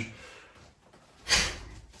change.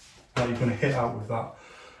 Now you're going to hit out with that,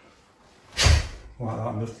 like that,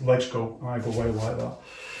 and the legs go either way like that.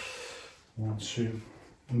 1, 2,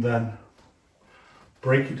 and then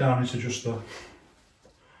break it down into just that.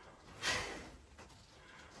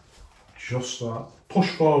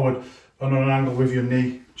 Push forward and on an angle with your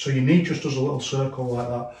knee. So your knee just does a little circle like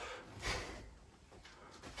that.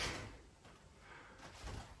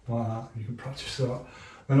 Like that. You can practice that.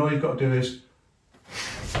 Then all you've got to do is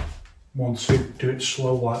 1, 2, do it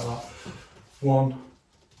slow like that. 1,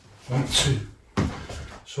 2.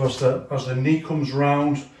 So as the knee comes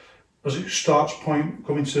round, as it starts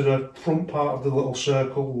coming to the front part of the little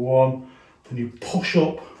circle, 1, then you push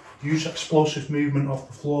up, use explosive movement off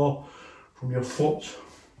the floor from your foot.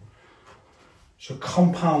 So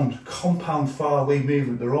compound Fa Li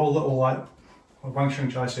movement. They're all little, like Wang Sheng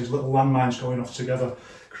Chai says, little landmines going off together,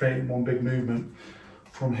 creating one big movement.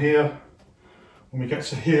 From here, when we get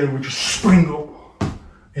to here, we just spring up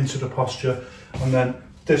into the posture, and then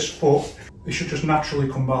this foot, it should just naturally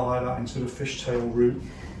come back like that into the fishtail root.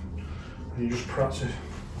 And you just practice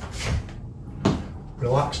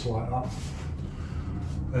relaxed like that.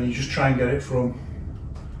 And you just try and get it from,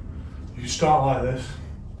 you can start like this,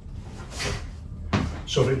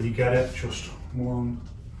 so that you get it just 1,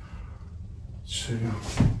 2,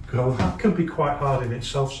 go. That can be quite hard in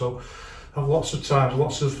itself, so I have lots of times,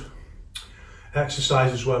 lots of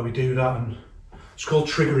exercises where we do that, and it's called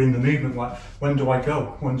triggering the movement, like when do I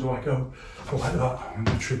go? When do I go? Like that, I'm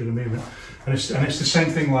going to trigger the movement. And it's the same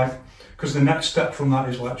thing, like, because the next step from that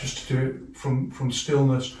is like just to do it from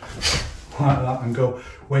stillness like that and go,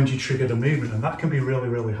 when do you trigger the movement? And that can be really,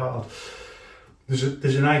 really hard.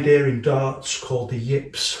 There's an idea in darts called the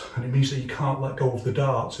yips, and it means that you can't let go of the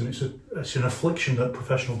darts, and it's an affliction that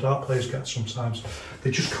professional dart players get sometimes.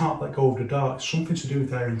 They just can't let go of the dart. It's something to do with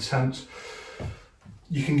their intent.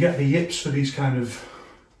 You can get the yips for these kind of,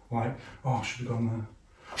 like, oh, I should have gone there.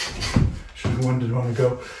 Should have wondered where to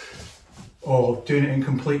go. Or doing it in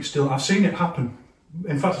complete still. I've seen it happen.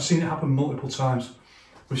 In fact, I've seen it happen multiple times.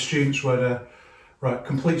 with students where they're, right,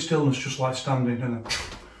 complete stillness, just like standing, and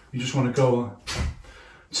you just want to go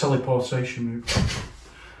teleportation move,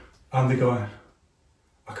 and they're going,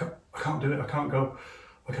 I can't do it, I can't go,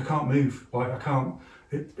 like I can't move, like I can't,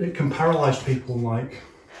 it can paralyse people. Like,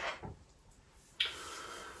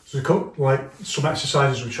 so like some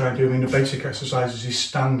exercises we try and do, I mean the basic exercises is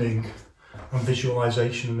standing and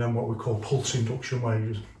visualisation, and then what we call pulse induction, where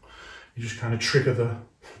you just kind of trigger the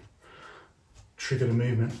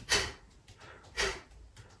movement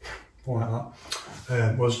like that.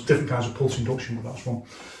 Well, there's different kinds of pulse induction, but that's one.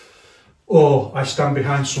 Or I stand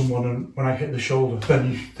behind someone, and when I hit the shoulder,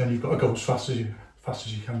 then you've got to go as fast as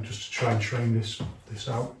you can, just to try and train this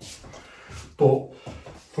out. But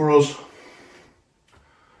for us,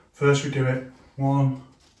 first we do it 1,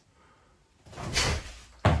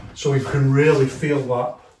 so we can really feel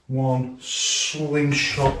that one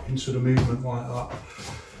slingshot into the movement like that.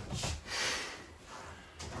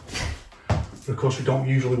 But of course we don't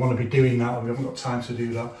usually want to be doing that, we haven't got time to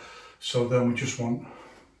do that. So then we just want,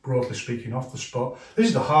 broadly speaking, off the spot. This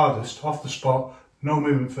is the hardest, off the spot, no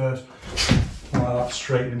movement first, like that,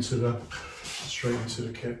 straight into the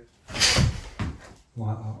kit,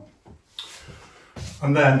 like that.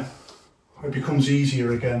 And then it becomes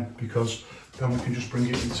easier again, because then we can just bring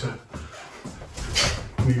it into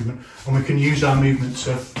movement, and we can use our movement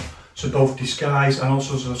to both disguise, and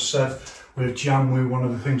also, as I've said, with jam, we're one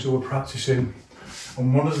of the things that we're practicing,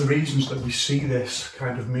 and one of the reasons that we see this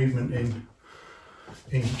kind of movement in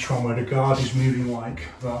Yiquan, where the guard is moving like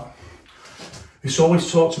that, it's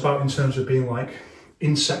always talked about in terms of being like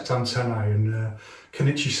insect antennae, and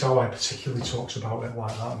Kenichi Sawai particularly talks about it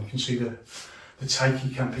like that, and you can see the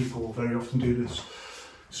Taikikan people very often do this.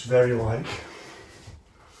 It's very like,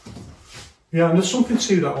 yeah, and there's something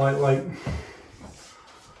to that, like I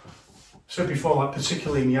said before, like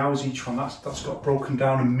particularly in Yao's Yiquan, that's got broken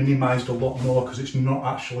down and minimised a lot more, because it's not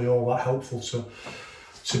actually all that helpful to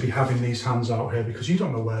be having these hands out here, because you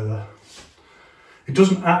don't know where they're. It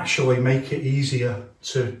doesn't actually make it easier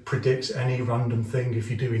to predict any random thing if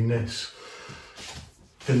you're doing this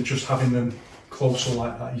than just having them closer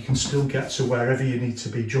like that. You can still get to wherever you need to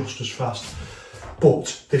be just as fast,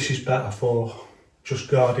 but this is better for just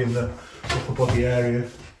guarding the upper body area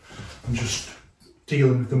and just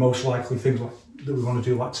dealing with the most likely things like that we want to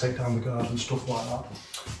do, like take down the guard and stuff like that.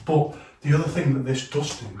 But the other thing that this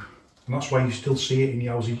does do, and that's why you still see it in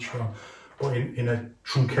Yao's Yiquan, but in a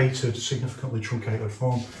truncated, significantly truncated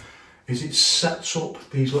form, is it sets up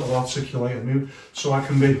these little articulated moves. So I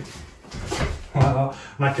can be like that,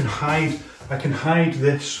 and I can hide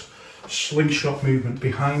this slingshot movement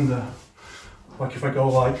behind the, like if I go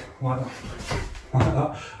like that,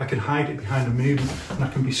 I can hide it behind a movement, and I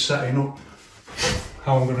can be setting up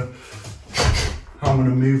how I'm gonna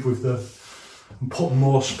move with the, and put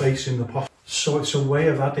more space in the posture. So it's a way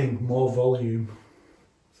of adding more volume.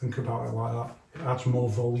 Think about it like that. It adds more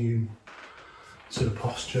volume to the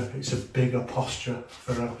posture. It's a bigger posture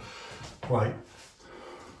for a, like,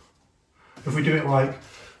 if we do it like,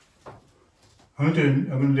 I'm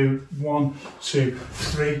gonna do 1, 2,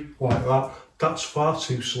 3 like that. That's far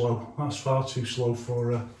too slow. That's far too slow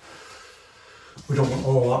for we don't want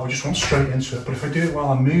all that, we just want straight into it. But if I do it while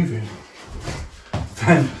I'm moving,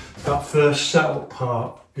 then that first setup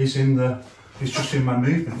part is just in my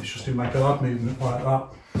movement, it's just in my guard movement like that.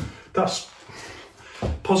 That's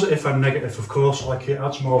positive and negative, of course, like it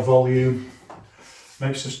adds more volume,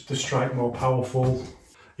 makes the strike more powerful.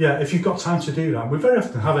 Yeah, if you've got time to do that, we very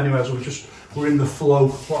often have anyway, so we're in the flow,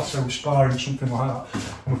 let's say we're sparring, something like that,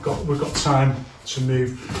 and we've got time to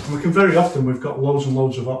move, and we can very often, we've got loads and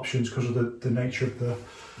loads of options because of the nature of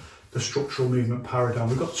the structural movement paradigm.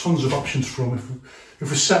 We've got tons of options from, if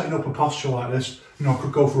we're setting up a posture like this, you know, I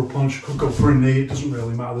could go for a punch, could go for a knee, it doesn't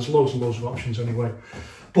really matter, there's loads and loads of options anyway.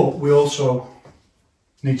 But we also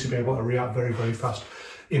need to be able to react very, very fast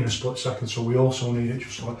in a split second, so we also need it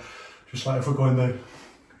just like if we're going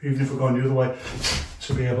even if we're going the other way,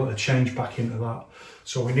 to be able to change back into that.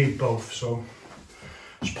 So we need both. So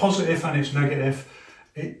it's positive and it's negative.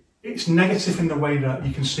 It's negative in the way that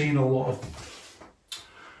you can see in a lot of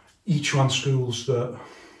Yiquan schools that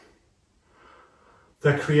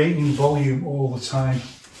they're creating volume all the time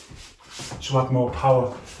to add more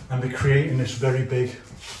power, and they're creating this very big,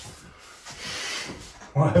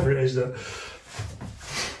 whatever it is that.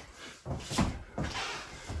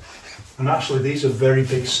 And actually these are very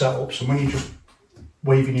big setups, and when you're just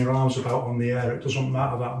waving your arms about on the air, it doesn't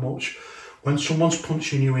matter that much. When someone's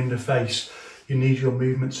punching you in the face, you need your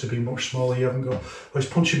movement to be much smaller. You haven't got, well, he's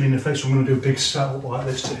punching me in the face, so I'm going to do a big setup like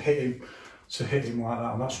this to hit him, to hit him like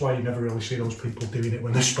that, and that's why you never really see those people doing it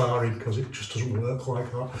when they're sparring, because it just doesn't work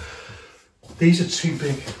like that. These are too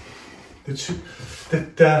big.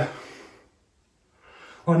 They're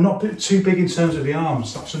well, not too big in terms of the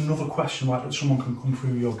arms. That's another question, like that someone can come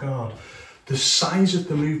through your guard. The size of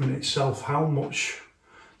the movement itself, how much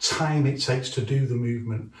time it takes to do the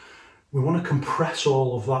movement. We want to compress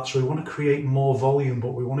all of that, so we want to create more volume,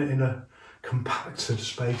 but we want it in a compacted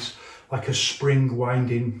space, like a spring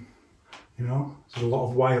winding, you know, there's a lot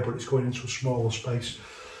of wire, but it's going into a smaller space.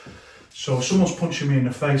 So if someone's punching me in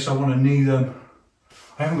the face, I want to knee them.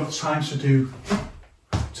 I haven't got time to do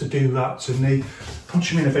that, to knee.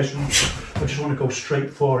 Punching me in the face, I just want to go straight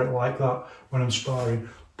for it like that when I'm sparring.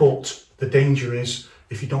 But the danger is,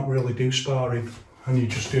 if you don't really do sparring, and you're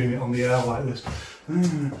just doing it on the air like this,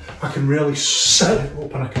 I can really set it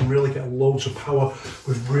up and I can really get loads of power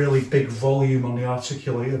with really big volume on the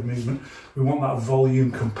articulated movement. We want that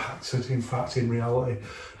volume compacted. In fact, in reality,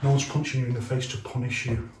 no one's punching you in the face to punish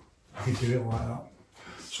you if you do it like that.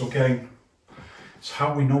 So again, it's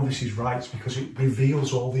how we know this is right, because it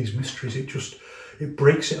reveals all these mysteries. It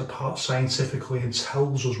breaks it apart scientifically and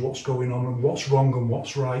tells us what's going on and what's wrong and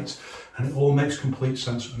what's right, and it all makes complete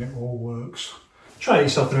sense and it all works. Try it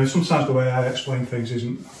yourself anyway. Sometimes the way I explain things it's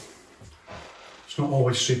not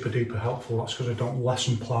always super duper helpful. That's because I don't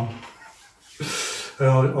lesson plan.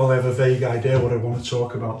 Or I have a vague idea what I want to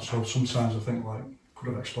talk about. So sometimes I think, like, could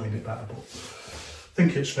have explained it better, but I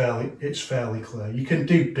think it's fairly clear. You can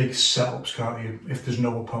do big setups, can't you? If there's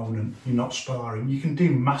no opponent, you're not sparring. You can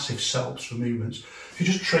do massive setups for movements. If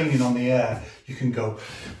you're just training on the air, you can go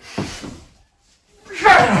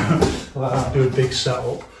like that, do a big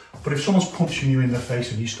setup. But if someone's punching you in the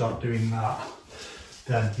face and you start doing that,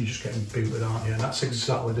 then you're just getting booted, aren't you? And that's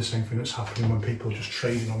exactly the same thing that's happening when people are just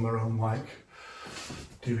training on their own, like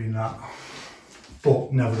doing that.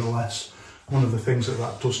 But nevertheless, one of the things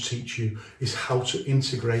that does teach you is how to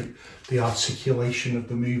integrate the articulation of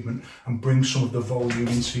the movement and bring some of the volume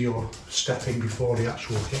into your stepping before the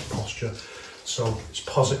actual hip posture. So it's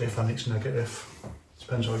positive and it's negative.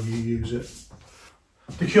 Depends how you use it.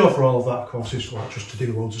 The cure for all of that, of course, is like just to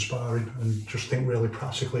do loads of sparring and just think really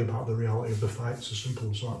practically about the reality of the fight. It's as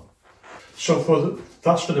simple as that. So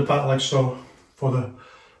that's for the back leg. So for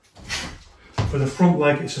the front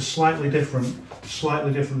leg, it's a slightly different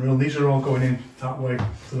rule. These are all going in that way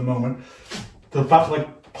for the moment. The back leg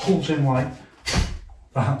pulls in like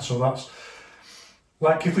that. So that's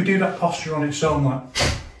like, if we do that posture on its own, like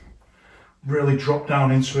really drop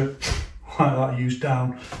down into it like that, use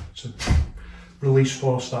down to release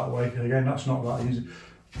force that way. Again, that's not that easy.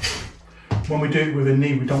 When we do it with a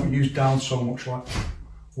knee, we don't use down so much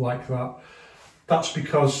like that. That's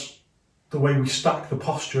because the way we stack the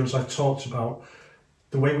posture, as I've talked about,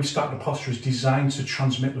 the way we stack the posture is designed to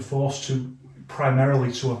transmit the force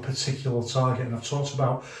primarily to a particular target. And I've talked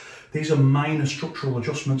about these are minor structural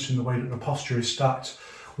adjustments in the way that the posture is stacked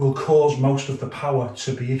will cause most of the power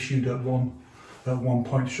to be issued at one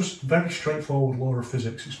point. It's just very straightforward law of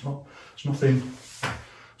physics. It's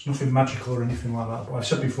nothing magical or anything like that. But I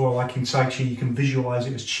said before, like in Tai Chi, you can visualize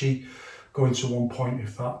it as chi going to one point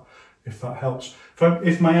if that helps.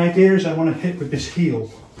 If my idea is I want to hit with this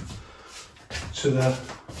heel to the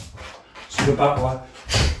back like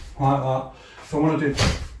that, if I want to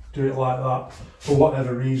do it like that for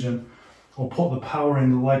whatever reason, or put the power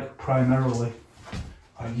in the leg primarily,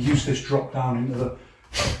 I use this drop down into the,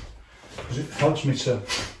 because it helps me to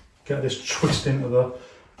get this twist into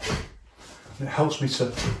it helps me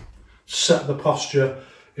to set the posture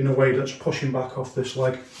in a way that's pushing back off this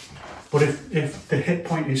leg. But if the hit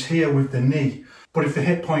point is here with the knee, but if the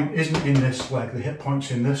hit point isn't in this leg, the hit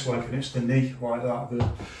point's in this leg and it's the knee like that,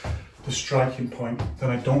 the striking point,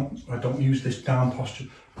 then I don't use this down posture.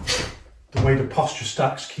 The way the posture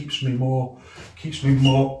stacks keeps me more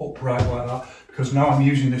upright like that, because now I'm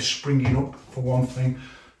using this springing up for one thing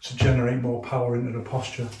to generate more power into the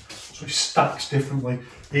posture. So it stacks differently,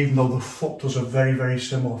 even though the foot does a very, very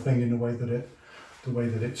similar thing in the way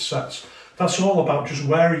that it sets. That's all about just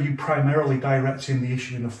where are you primarily directing the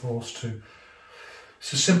issuing of force to.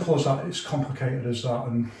 It's as simple as that, it's complicated as that,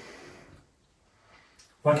 and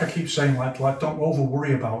like I keep saying, like don't over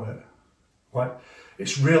worry about it. Like,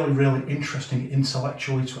 it's really, really interesting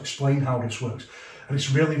intellectually to explain how this works, and it's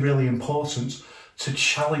really, really important to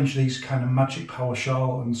challenge these kind of magic power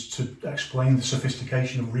charlatans to explain the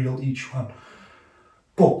sophistication of real Yiquan.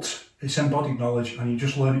 But it's embodied knowledge and you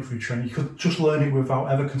just learn it through training. You could just learn it without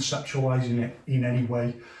ever conceptualizing it in any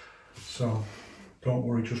way. So don't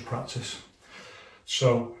worry, just practice.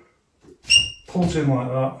 So pulls in like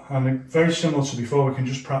that, and very similar to before, we can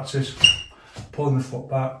just practice pulling the foot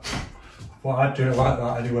back, But I do it like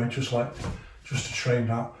that anyway, just to train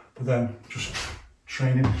that, but then just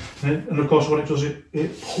training. And of course what it does,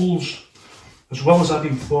 it pulls, as well as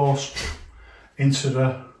adding force into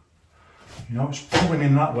the, you know, it's pulling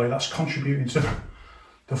in that way, that's contributing to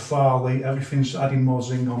the farley, everything's adding more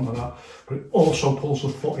zing onto that, but it also pulls the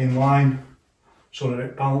foot in line so that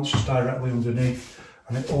it balances directly underneath,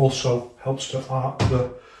 and it also helps to arc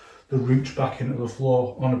the roots back into the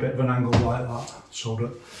floor on a bit of an angle like that, so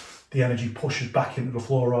that the energy pushes back into the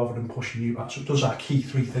floor rather than pushing you back. So it does our key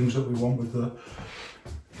three things that we want with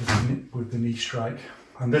the knee strike.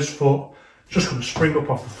 And this foot is just going to spring up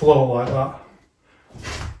off the floor like that.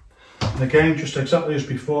 And again, just exactly as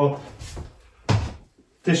before,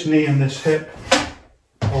 this knee and this hip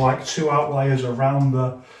are like two outliers around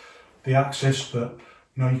the axis that,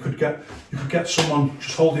 you know, you could get someone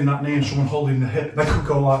just holding that knee and someone holding the hip. They could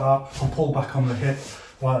go like that and pull back on the hip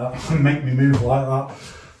like that and make me move like that.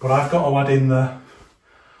 But I've got to add in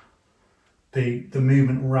the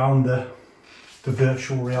movement around the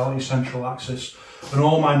virtual reality central axis, and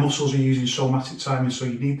all my muscles are using somatic timing, so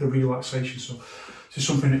you need the relaxation. So this is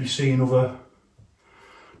something that you see in the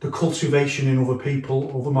cultivation in other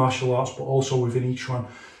people, other martial arts, but also within each one,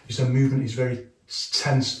 is the movement is very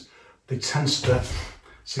tense. They tense to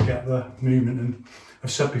get the movement, and I've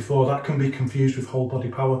said before that can be confused with whole body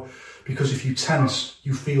power, because if you tense,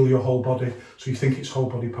 you feel your whole body, so you think it's whole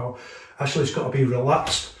body power. Actually, it's got to be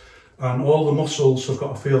relaxed, and all the muscles have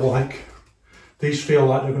got to feel like, these feel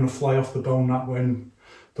like they're going to fly off the bone that way, and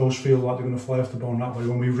those feel like they're going to fly off the bone that way.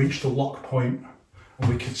 When we reach the lock point and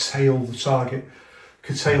we curtail the target,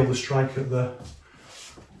 curtail the strike at the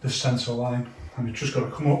centre line, and we've just got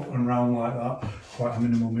to come up and round like that, quite a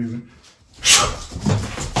minimal movement.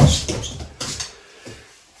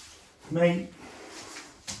 Mate,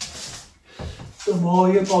 the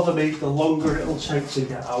more you bother me, the longer it'll take to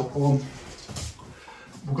get out one.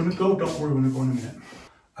 We're going to go, don't worry, we're going to go in a minute.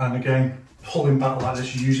 And again, pulling back like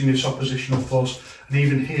this, using this oppositional force, and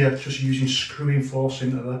even here, just using screwing force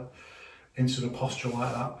into the posture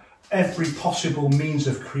like that. Every possible means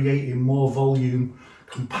of creating more volume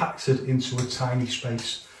compacted into a tiny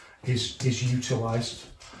space is utilised.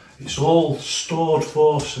 It's all stored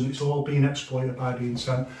force and it's all being exploited by the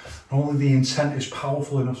intent. And only the intent is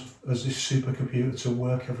powerful enough as this supercomputer to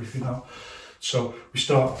work everything out. So we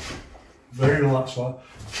start very relaxed, like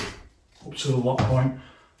up to the lock point.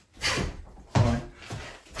 Right.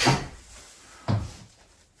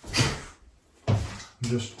 And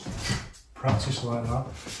just practice like that.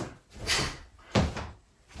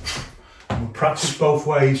 And we'll practice both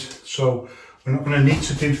ways, so we're not going to need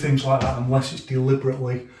to do things like that unless it's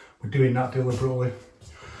deliberately. We're doing that deliberately.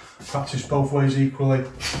 Practice both ways equally.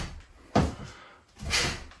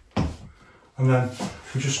 And then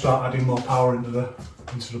we just start adding more power into the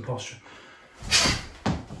posture.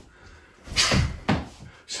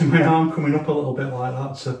 See my arm coming up a little bit like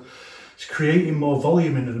that, so it's creating more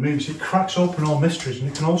volume into the movement. So it cracks open all mysteries, and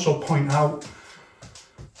it can also point out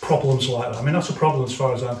problems like that. I mean, that's a problem as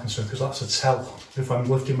far as I'm concerned, because that's a tell if I'm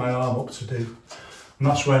lifting my arm up to do. And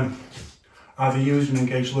that's when either you as an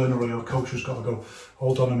engaged learner or your coach has got to go,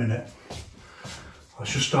 hold on a minute,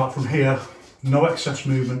 let's just start from here, no excess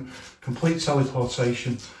movement, complete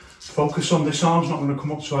teleportation, focus on this arm's not going to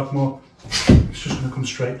come up to add more, it's just going to come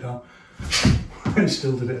straight down. I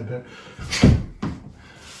still did it a bit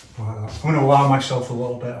like that. I'm going to allow myself a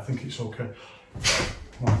little bit, I think it's okay,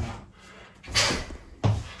 like that.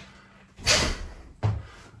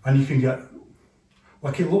 And you can get,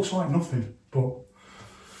 like, it looks like nothing, but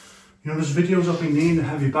you know, there's videos of me kneeing a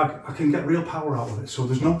heavy bag, I can get real power out of it. So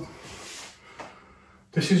there's no,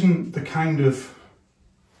 this isn't the kind of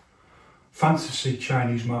fantasy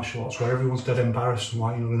Chinese martial arts where everyone's dead embarrassed and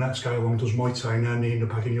like, you know, the next guy along does Muay Thai and they're kneeing the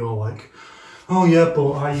bag and you're like, oh yeah,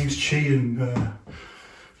 but I use Chi and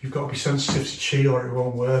you've got to be sensitive to Chi or it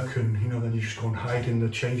won't work, and you know, then you just go and hide in the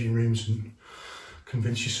changing rooms and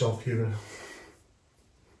convince yourself you're a,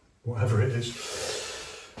 whatever it is.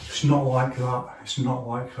 It's not like that, it's not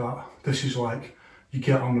like that. This is like, you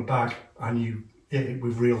get on the bag and you hit it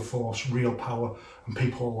with real force, real power, and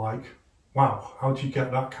people are like, wow, how do you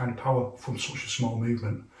get that kind of power from such a small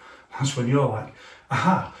movement? That's when you're like,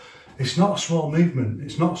 aha, it's not a small movement,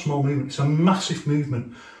 it's not a small movement, it's a massive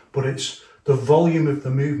movement, but it's, the volume of the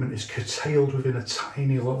movement is curtailed within a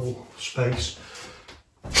tiny little space.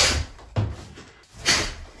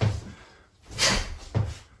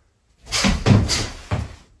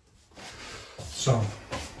 So,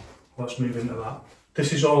 let's move into that.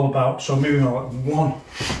 This is all about, so moving on like 1,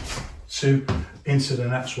 2, into the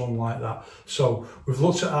next one like that. So, we've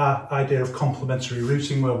looked at our idea of complementary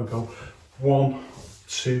routing where we go 1,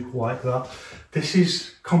 2, like that. This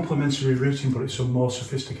is complementary routing, but it's a more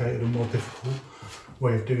sophisticated and more difficult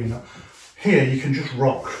way of doing that. Here you can just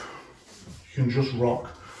rock. You can just rock.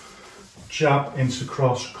 Jab into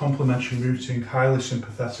cross, complementary routing, highly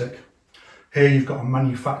sympathetic. Here you've got a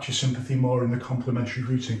manufacture sympathy more in the complementary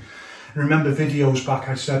routing. And remember videos back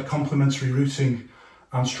I said complementary routing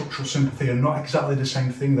and structural sympathy are not exactly the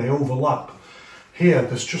same thing, they overlap. Here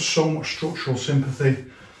there's just so much structural sympathy.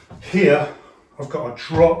 Here I've got to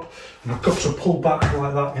drop and I've got to pull back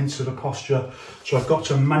like that into the posture. So I've got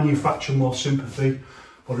to manufacture more sympathy.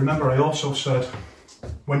 But remember I also said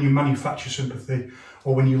when you manufacture sympathy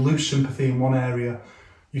or when you lose sympathy in one area,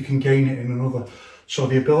 you can gain it in another. So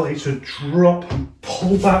the ability to drop and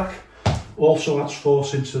pull back also adds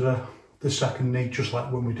force into the second knee, just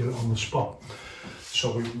like when we do it on the spot.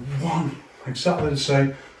 So we one, exactly the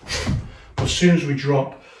same. As soon as we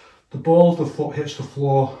drop, the ball of the foot hits the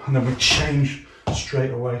floor and then we change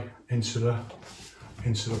straight away into the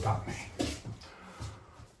back knee.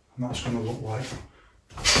 And that's going to look like.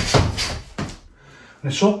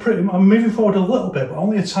 And it's all pretty, I'm moving forward a little bit, but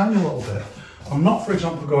only a tiny little bit. I'm not, for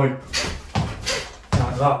example, going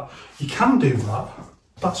like that. You can do that.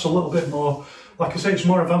 That's a little bit more, like I say, it's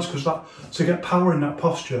more advanced because that to get power in that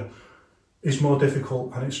posture is more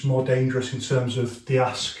difficult and it's more dangerous in terms of the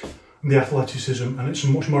ask and the athleticism, and it's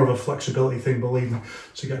much more of a flexibility thing, believe me,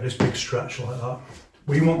 to get this big stretch like that.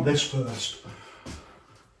 We want this first.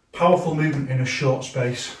 Powerful movement in a short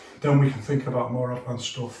space, then we can think about more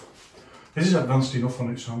advanced stuff. This is advanced enough on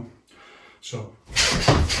its own. So,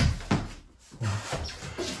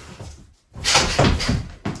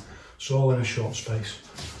 it's all in a short space.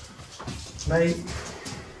 Mate.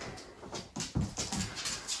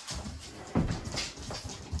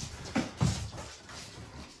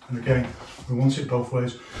 And again, we want it both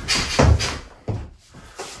ways.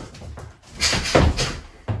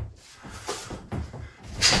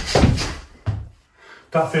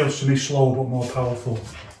 That feels to me slow but more powerful.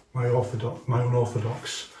 My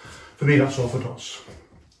unorthodox. For me that's orthodox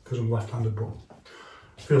because I'm left-handed, but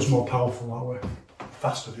it feels more powerful that way.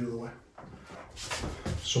 Faster the other way.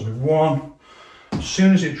 So we one. As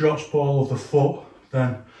soon as it drops ball of the foot,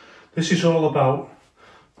 then this is all about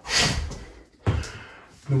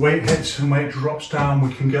the way it hits and when it drops down,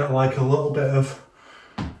 we can get like a little bit of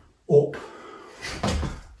up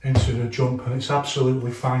into the jump, and it's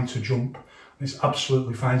absolutely fine to jump. It's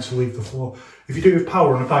absolutely fine to leave the floor. If you do it with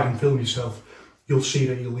power on a bag and film yourself, you'll see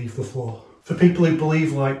that you leave the floor. For people who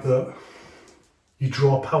believe like that you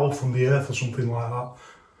draw power from the earth or something like that,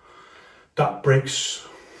 that breaks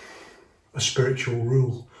a spiritual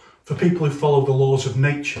rule. For people who follow the laws of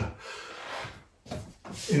nature,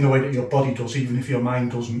 in the way that your body does, even if your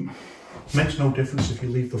mind doesn't, it makes no difference if you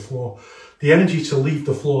leave the floor. The energy to leave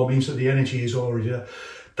the floor means that the energy is already there.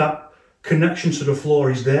 That connection to the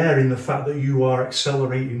floor is there in the fact that you are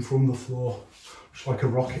accelerating from the floor. It's like a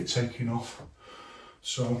rocket taking off.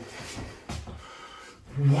 So,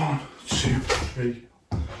 1, 2, 3,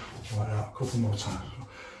 like that, a couple more times.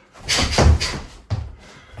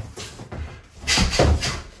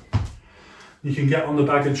 You can get on the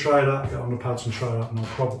bag and try that, get on the pads and try that, no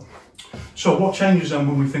problem. So what changes then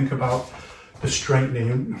when we think about the straight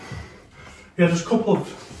knee? Yeah, there's a couple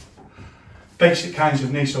of basic kinds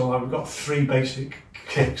of knee. So like we've got 3 basic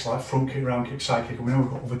kicks, like front kick, round kick, side kick, and we know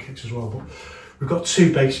we've got other kicks as well, but we've got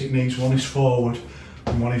 2 basic knees. One is forward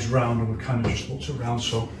and one is round, and we've kind of just looked at round.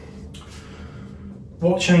 So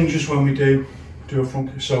what changes when we do a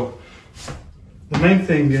front kick? So the main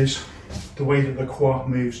thing is the way that the quad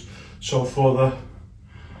moves. So for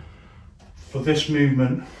this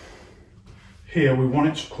movement here, we want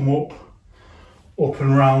it to come up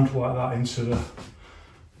and round like that into the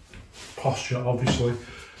posture, obviously.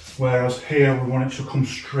 Whereas here, we want it to come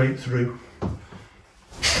straight through.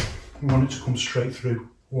 We want it to come straight through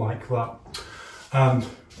like that. And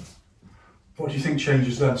what do you think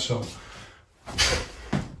changes then? So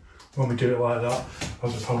when we do it like that,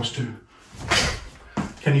 as opposed to,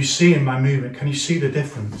 can you see in my movement, can you see the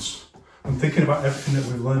difference? I'm thinking about everything that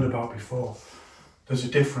we've learned about before. There's a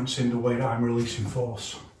difference in the way that I'm releasing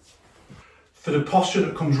force. For the posture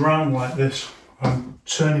that comes round like this, I'm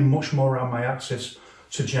turning much more around my axis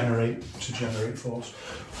to generate force.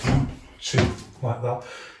 1, 2, like that.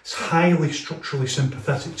 It's highly structurally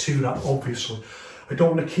sympathetic to that, obviously. I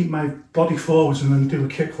don't want to keep my body forwards and then do a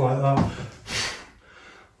kick like that.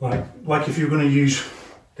 Like if you're going to use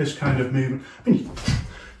this kind of movement, I mean,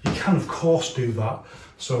 you can of course do that.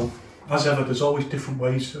 So as ever, there's always different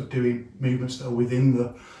ways of doing movements that are within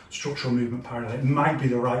the structural movement paradigm. It might be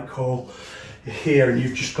the right call here and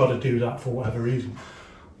you've just got to do that for whatever reason.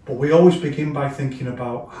 But we always begin by thinking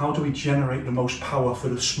about how do we generate the most power for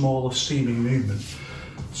the smallest seeming movement.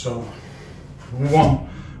 So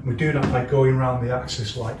we do that by going around the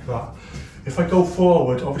axis like that. If I go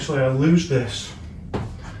forward, obviously I lose this,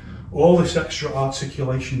 all this extra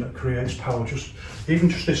articulation that creates power. Even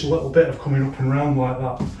just this little bit of coming up and round like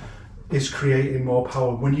that is creating more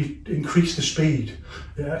power. When you increase the speed,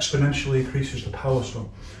 it exponentially increases the power. So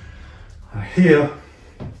here,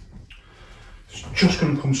 it's just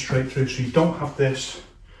going to come straight through, so you don't have this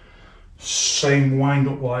same wind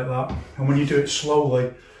up like that. And when you do it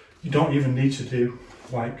slowly, you don't even need to do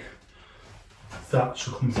like that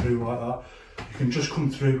to come through like that. You can just come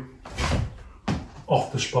through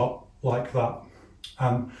off the spot like that.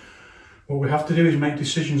 And what we have to do is make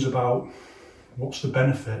decisions about what's the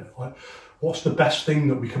benefit, like what's the best thing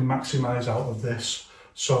that we can maximize out of this.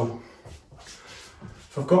 So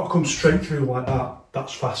if I've got to come straight through like that,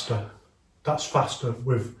 that's faster. That's faster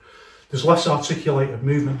there's less articulated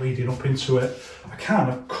movement leading up into it.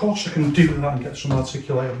 Of course I can do that and get some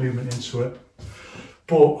articulated movement into it,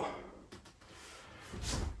 but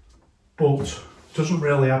doesn't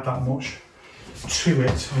really add that much to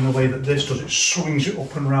it in the way that this does. It swings it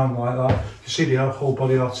up and round like that. You see the whole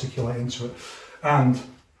body articulate into it. And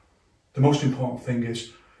the most important thing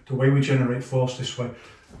is the way we generate force this way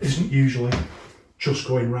isn't usually just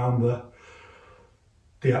going round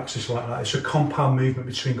the axis like that. It's a compound movement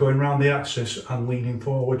between going around the axis and leaning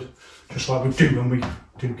forward, just like we do when we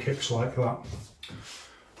do kicks like that.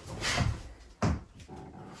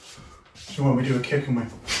 So when we do a kick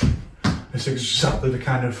it's exactly the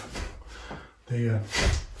kind of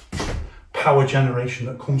power generation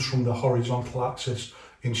that comes from the horizontal axis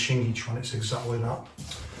in Shin Yiquan. It's exactly that.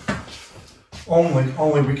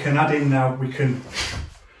 Only we can add in now,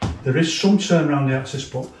 there is some turn around the axis,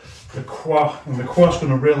 but the quad is going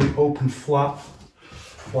to really open flat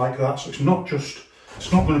like that. So it's not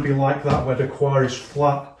going to be like that where the quad is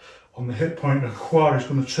flat on the hip point. The quad is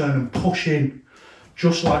going to turn and push in,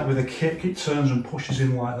 just like with a kick, it turns and pushes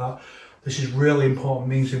in like that. This is really important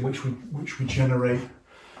means in which we generate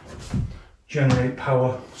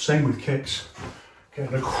power. Same with kicks.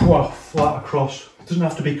 Getting the quad flat across. It doesn't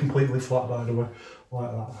have to be completely flat, by the way,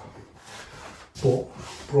 like that. But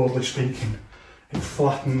broadly speaking, it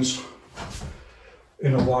flattens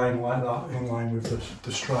in a line like that, in line with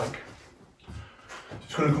the strike.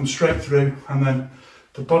 It's going to come straight through, and then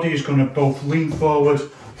the body is going to both lean forward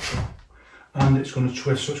and it's going to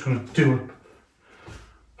twist. So it's going to do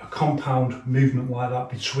a compound movement like that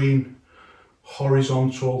between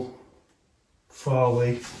horizontal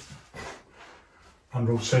farley and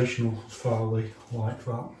rotational farley like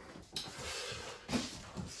that.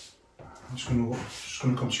 It's going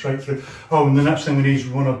to come straight through. Oh, and the next thing we need is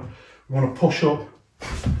we want to push up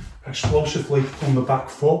explosively on the back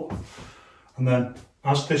foot, and then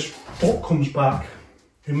as this foot comes back,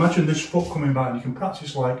 imagine this foot coming back, and you can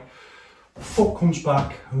practice like the foot comes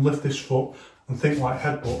back and lift this foot and think like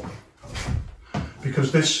headbutt,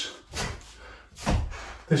 because this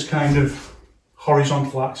kind of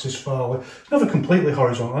horizontal axis farley, it's never completely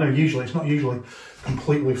horizontal. I know it's not usually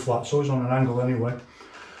completely flat, it's always on an angle anyway.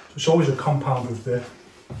 So it's always a compound with this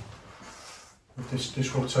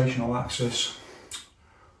rotational axis.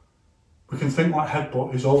 We can think like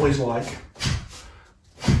headbutt is always like,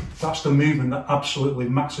 that's the movement that absolutely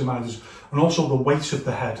maximises, and also the weight of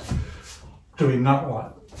the head doing that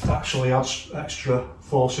like actually adds extra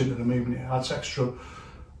force into the movement. It adds extra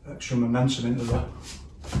momentum into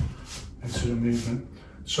the movement.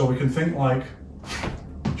 So we can think like,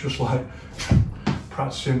 just like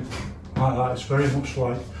practicing like that. It's very much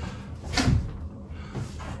like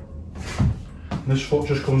this foot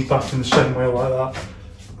just comes back in the same way like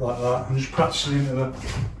that, and just practicing into the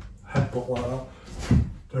headbutt like that,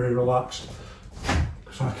 very relaxed,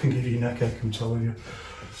 because I can give you neck ache, I'm telling you.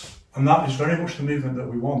 And that is very much the movement that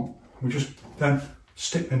we want. We just then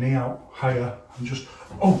stick the knee out higher and just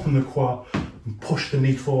open the quad and push the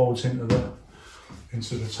knee forwards into the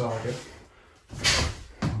target.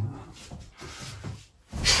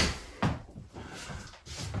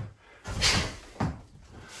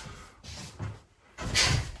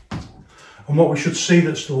 And what we should see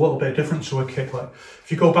that's a little bit different to a kick, like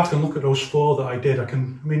if you go back and look at those 4 that I did,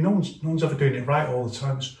 no one's ever doing it right all the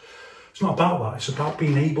time. It's not about that. It's about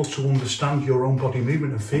being able to understand your own body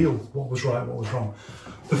movement and feel what was right, what was wrong.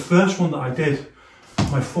 The first one that I did,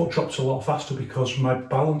 my foot dropped a lot faster because my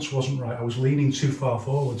balance wasn't right. I was leaning too far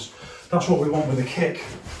forwards. That's what we want with a kick.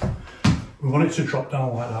 We want it to drop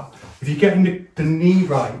down like that. If you're getting the knee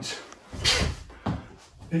right,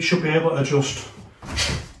 it should be able to just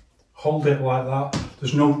hold it like that.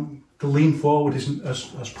 There's no the lean forward isn't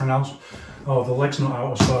as pronounced. Oh, the leg's not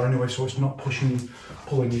out as far anyway, so it's not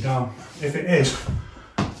pulling you down. If it is,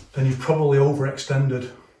 then you've probably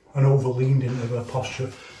overextended and over-leaned into the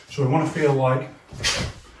posture. So we want to feel like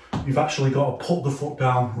you've actually got to put the foot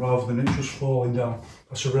down rather than it just falling down.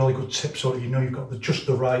 That's a really good tip, so that you know you've got just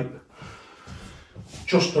the right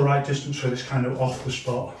distance for this kind of off the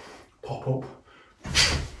spot pop up,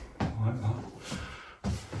 like that.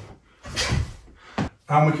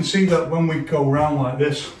 And we can see that when we go around like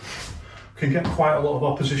this, we can get quite a lot of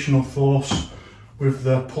oppositional force with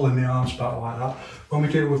the pulling the arms back like that. When we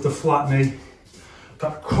do it with the flat knee,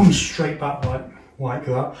 that comes straight back like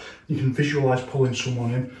that. You can visualise pulling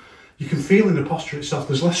someone in. You can feel in the posture itself,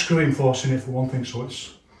 there's less screwing force in it for one thing, so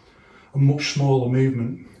it's a much smaller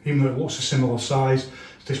movement. Even though it looks a similar size,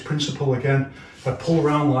 it's this principle again. If I pull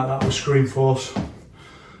around like that with screwing force,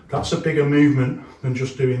 that's a bigger movement than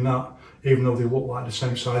just doing that, even though they look like the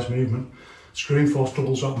same size movement. Screwing force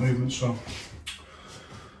doubles that movement, so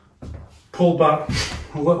pull back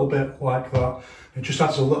a little bit like that. It just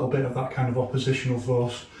adds a little bit of that kind of oppositional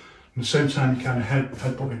force. At the same time, you kind of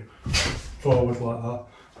headbutting forward like that,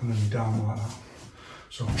 and then you're down like that.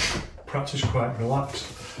 So practice quite relaxed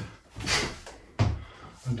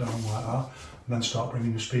and down like that, and then start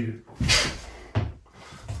bringing the speed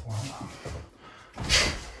like that.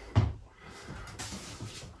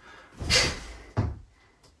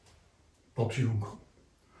 Bob's your uncle.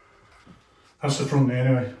 That's the front knee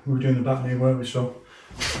anyway. We were doing the back knee, weren't we? So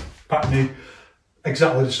back knee,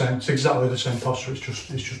 exactly the same. It's exactly the same posture. It's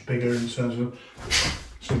just bigger in terms of,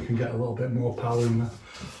 so you can get a little bit more power in there,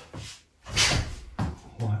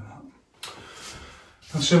 like that.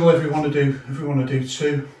 And similarly, if we want to do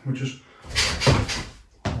two, we just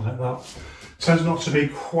like that. It tends not to be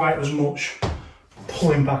quite as much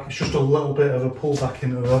pulling back. It's just a little bit of a pull back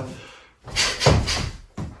into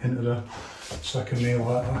the second knee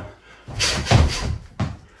like that.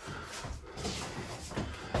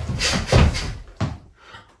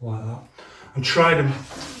 Like that. And try them,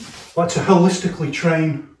 like to holistically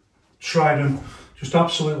try them just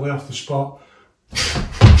absolutely off the spot.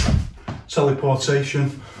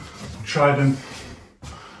 Teleportation, try them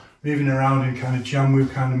moving around in kind of jam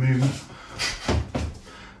move kind of movement,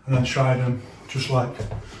 and then try them just like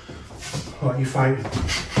you're fighting.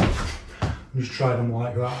 Just try them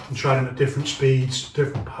like that, and try them at different speeds,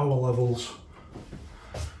 different power levels.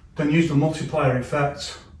 Then use the multiplier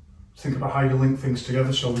effect. Think about how you link things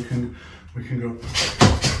together, so we can go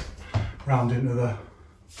round into the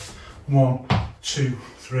 1, 2,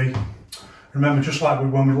 3. Remember, just like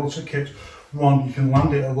when we looked at kicks, 1, you can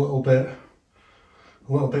land it a little bit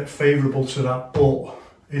favourable to that, but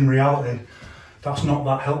in reality, that's not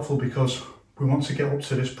that helpful because we want to get up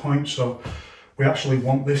to this point, so we actually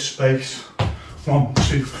want this space, 1,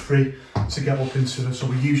 2, 3, to get up into this, so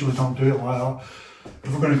we usually don't do it like that.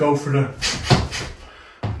 If we're going to go for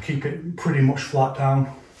keep it pretty much flat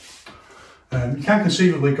down, you can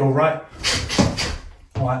conceivably go right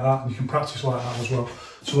like that, and you can practice like that as well.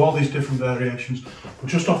 So all these different variations, but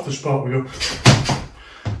just off the spot we go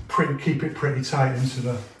keep it pretty tight into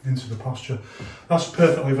the posture. That's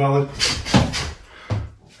perfectly valid.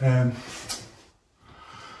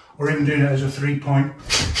 Or even doing it as a 3-point,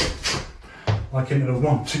 like into the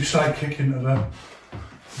 1, 2 side kick into the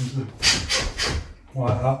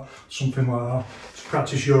like that, something like that. To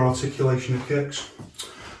practice your articulation of kicks.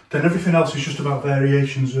 Then everything else is just about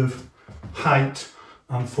variations of height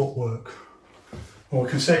and footwork. Well, we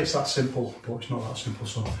can say it's that simple, but it's not that simple.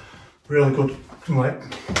 So really good, like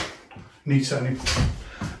knee technique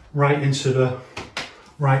right into the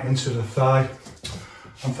thigh,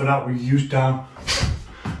 and for that we use down.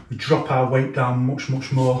 We drop our weight down much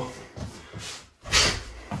more,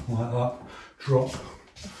 like that. Drop.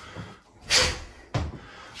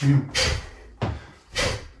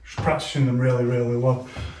 Just practicing them really low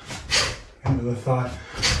into the thigh.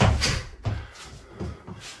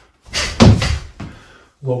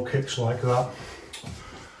 Low kicks like that.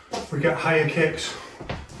 If we get higher kicks,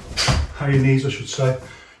 higher knees I should say,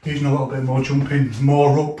 using a little bit more jumping,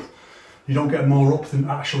 more up. You don't get more up than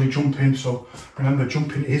actually jumping, so remember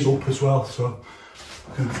jumping is up as well, so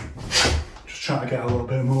just try to get a little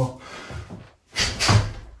bit more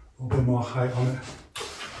height on it.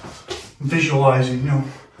 Visualising, you know,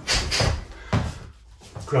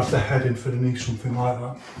 grab the head in for the knee, something like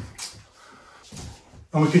that.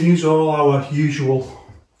 And we can use all our usual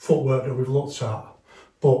footwork that we've looked at,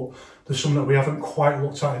 but there's some that we haven't quite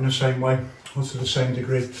looked at in the same way, or to the same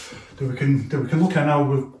degree, that we can look at now.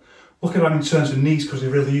 We'll look at them in terms of knees because they're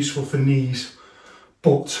really useful for knees,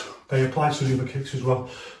 but they apply to the other kicks as well.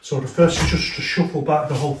 So the first is just to shuffle back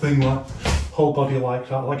the whole thing, like whole body like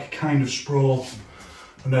that, like a kind of sprawl.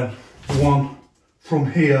 And then the one from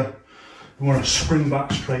here, you want to spring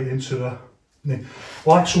back straight into the knee.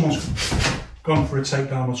 Like someone's gone for a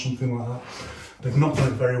takedown or something like that. They've not done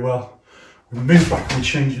it very well. We move back and we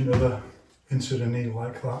change into the knee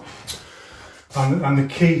like that. And the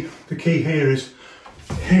key here is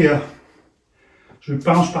here. So we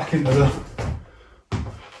bounce back into the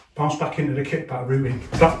kickback routine.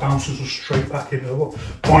 That bounces us straight back into the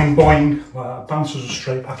boing boing like that. Bounces us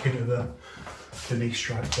straight back into the knee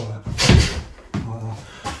strike like that.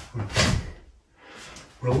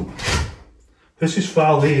 Well, this is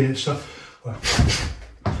far lead. It's the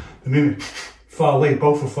movement. Far lead,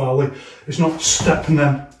 both are far lead. It's not step and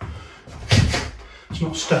then. It's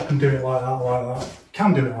not step and do it like that, like that. You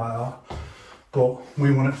can do it like that, but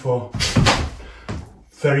we want it for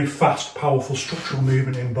very fast, powerful structural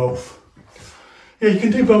movement in both. Yeah, you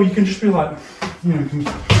can do both. You can just be like, you know, you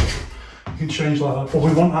can change like that. But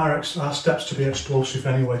we want our steps to be explosive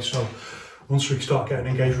anyway. So once we start getting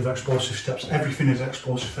engaged with explosive steps, everything is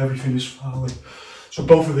explosive. Everything is farley. So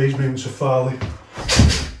both of these movements are farley.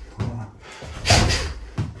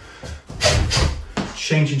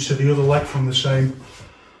 Changing to the other leg from the same.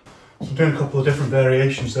 So I'm doing a couple of different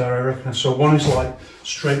variations there, I reckon. So one is like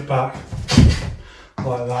straight back,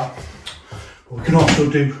 like that. But we can also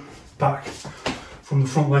do back from the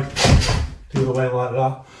front leg the other way like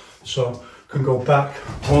that. So we can go back,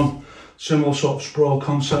 one, similar sort of sprawl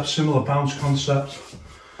concept, similar bounce concept.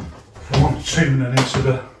 1, 2, and then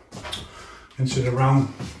into the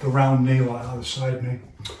round knee like that, the side knee.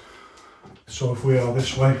 So if we are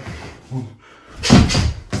this way, 1,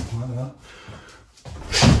 like that.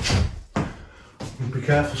 And be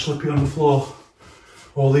careful, slippy on the floor.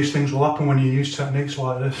 All these things will happen when you use techniques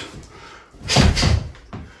like this.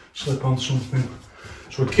 Slip on something.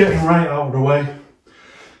 So we're getting right out of the way.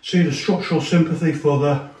 See the structural sympathy for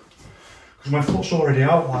because my foot's already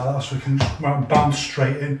out like that, so we can just bounce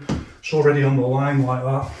straight in. It's already on the line like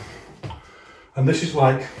that. And this is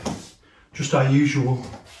like just our usual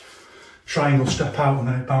triangle step out, and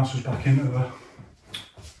then it bounces back into the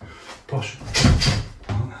push.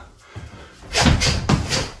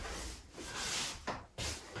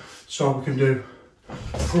 So we can do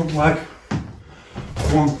front leg,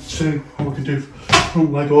 1, 2, or we can do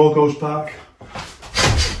front leg all goes back,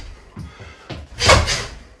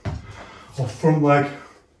 or front leg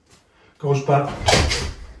goes back,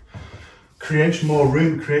 creates more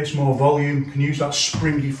room, creates more volume, can use that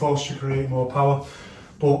springy force to create more power,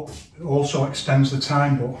 but it also extends the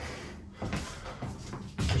time, but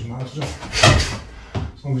doesn't matter, does it?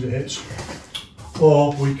 As long as it hits.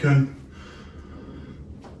 Or we can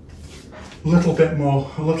a little bit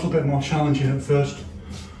more challenging at first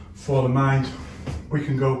for the mind. We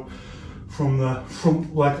can go from the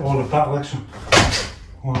front leg or the back leg, so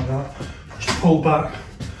like that. Just pull back.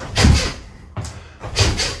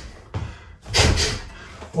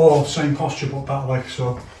 Or same posture but back leg,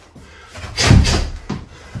 so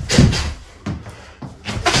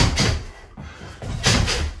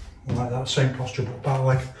like that, same posture but back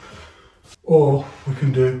leg. Or we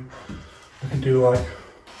can do like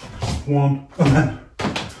 1 and then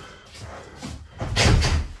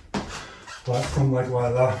like front leg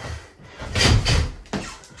like that.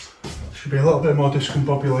 Should be a little bit more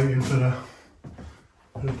discombobulating for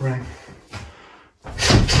the brain.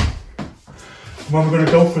 When we're going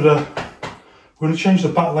to go for we're going to change the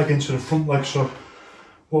back leg into the front leg. So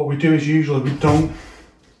what we do is usually we don't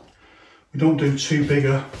do too big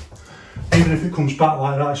a, even if it comes back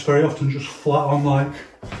like that, it's very often just flat on like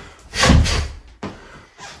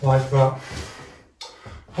that.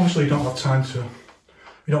 Obviously you don't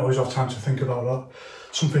always have time to think about that.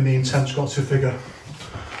 Something the intent's got to figure.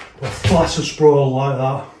 But flat a sprawl like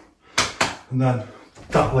that, and then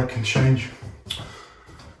that leg can change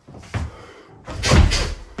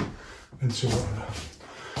into whatever.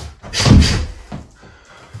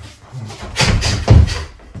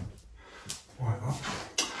 Like that.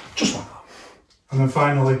 Just like that. And then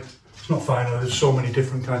finally, it's not finally, there's so many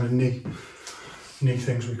different kind of knee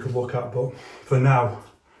things we could look at, but for now,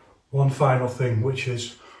 one final thing, which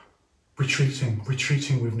is retreating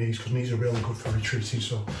with knees, because knees are really good for retreating.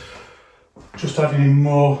 So just adding in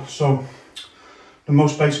more. So the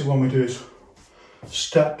most basic one we do is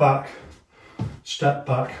step back,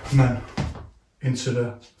 and then into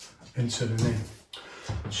the knee.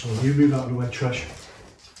 So you move out of the way, Trish.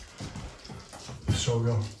 So we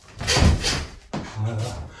go like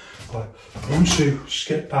that. Like 1, 2,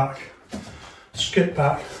 skip back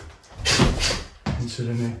into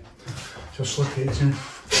the knee. Just slip it in.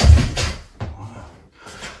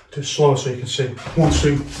 Do it slower so you can see. 1,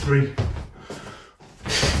 2, 3.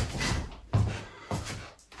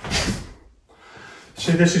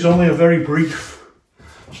 See, this is only a very brief.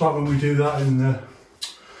 It's like when we do that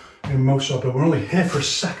in Mozart, but we're only here for a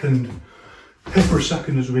second. Here for a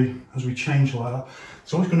second as we change like that.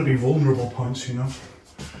 It's always going to be vulnerable points, you know.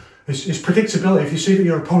 It's predictability. If you see that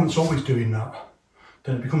your opponent's always doing that,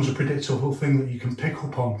 then it becomes a predictable thing that you can pick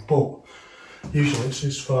up on. But usually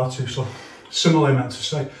it's far too slow. Similarly meant to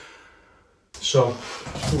say. So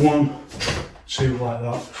 1, 2 like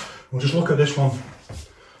that. We'll just look at this one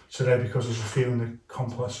today because there's a few in the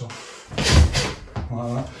complex. So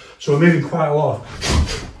like that. So we're moving quite a lot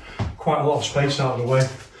of space out of the way.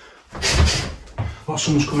 Like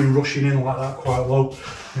someone's coming rushing in like that, quite low.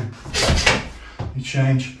 Yeah. You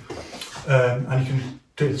change, and you can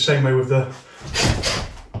do it the same way with the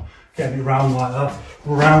getting it round like that,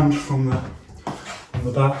 round from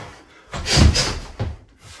the back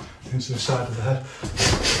into the side of the head,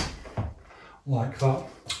 like that.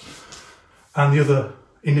 And the other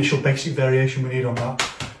initial basic variation we need on that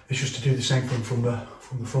is just to do the same thing from the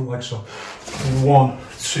front leg. So 1,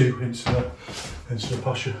 2 into the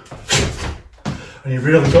posture. And you've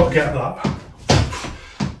really got to get that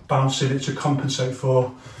bounce in it to compensate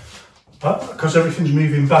for that, because everything's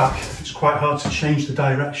moving back. It's quite hard to change the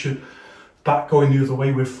direction back going the other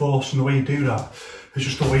way with force, and the way you do that is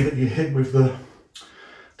just the way that you hit with the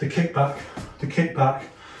kickback,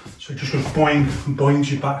 so it just goes boing and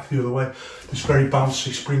boings you back the other way. This very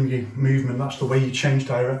bouncy, springy movement, that's the way you change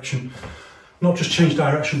direction. Not just change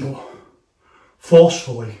direction, but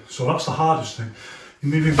forcefully. So that's the hardest thing.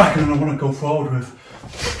 You're moving back and I want to go forward with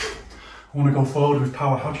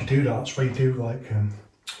power. How do you do that? That's where you do like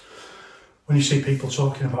when you see people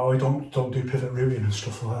talking about, oh, don't do pivot rooting and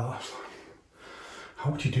stuff like that. How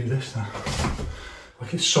would you do this then?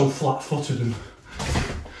 Like, it's so flat-footed and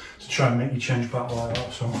to try and make you change back like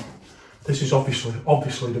that. So this is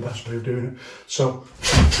obviously the best way of doing it. So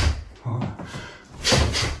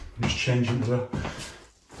just change into the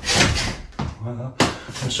like that.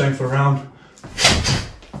 The same for round.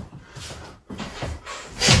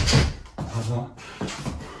 Like that.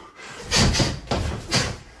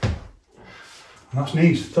 And that's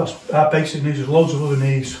knees. That's our basic knees. There's loads of other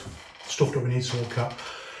knees, stuff that we need to look at.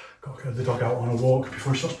 Got to get the dog out on a walk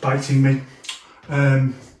before he starts biting me.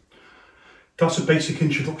 That's a basic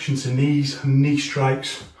introduction to knees and knee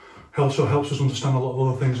strikes. It also helps us understand a lot of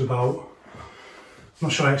other things about. I'm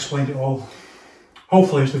not sure I explained it all.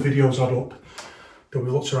 Hopefully, as the videos add up, that we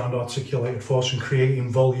looked around articulated force and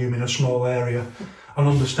creating volume in a small area and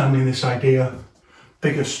understanding this idea,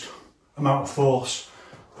 biggest amount of force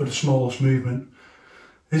for the smallest movement,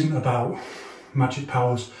 isn't about magic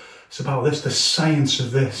powers. It's about this, the science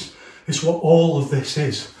of this. It's what all of this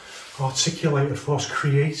is. Articulated force,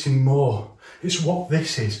 creating more. It's what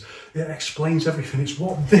this is. It explains everything. It's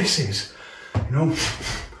what this is. You know,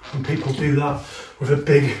 when people do that with a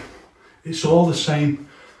big, it's all the same.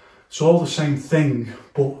 It's all the same thing,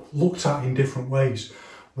 but looked at in different ways.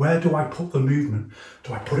 Where do I put the movement?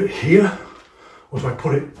 Do I put it here, or do I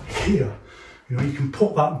put it here? You know, you can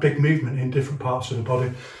put that big movement in different parts of the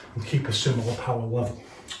body and keep a similar power level.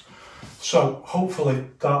 So hopefully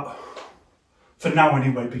that, for now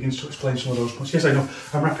anyway, begins to explain some of those points. Yes, I know,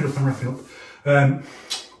 I'm wrapping up.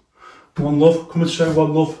 One love, come and say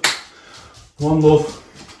one love. One love.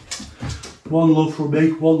 One love from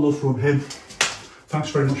me, one love from him. Thanks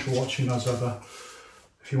very much for watching as ever.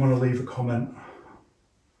 If you want to leave a comment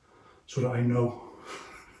so that I know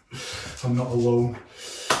I'm not alone,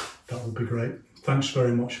 that would be great. Thanks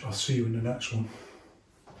very much. I'll see you in the next one.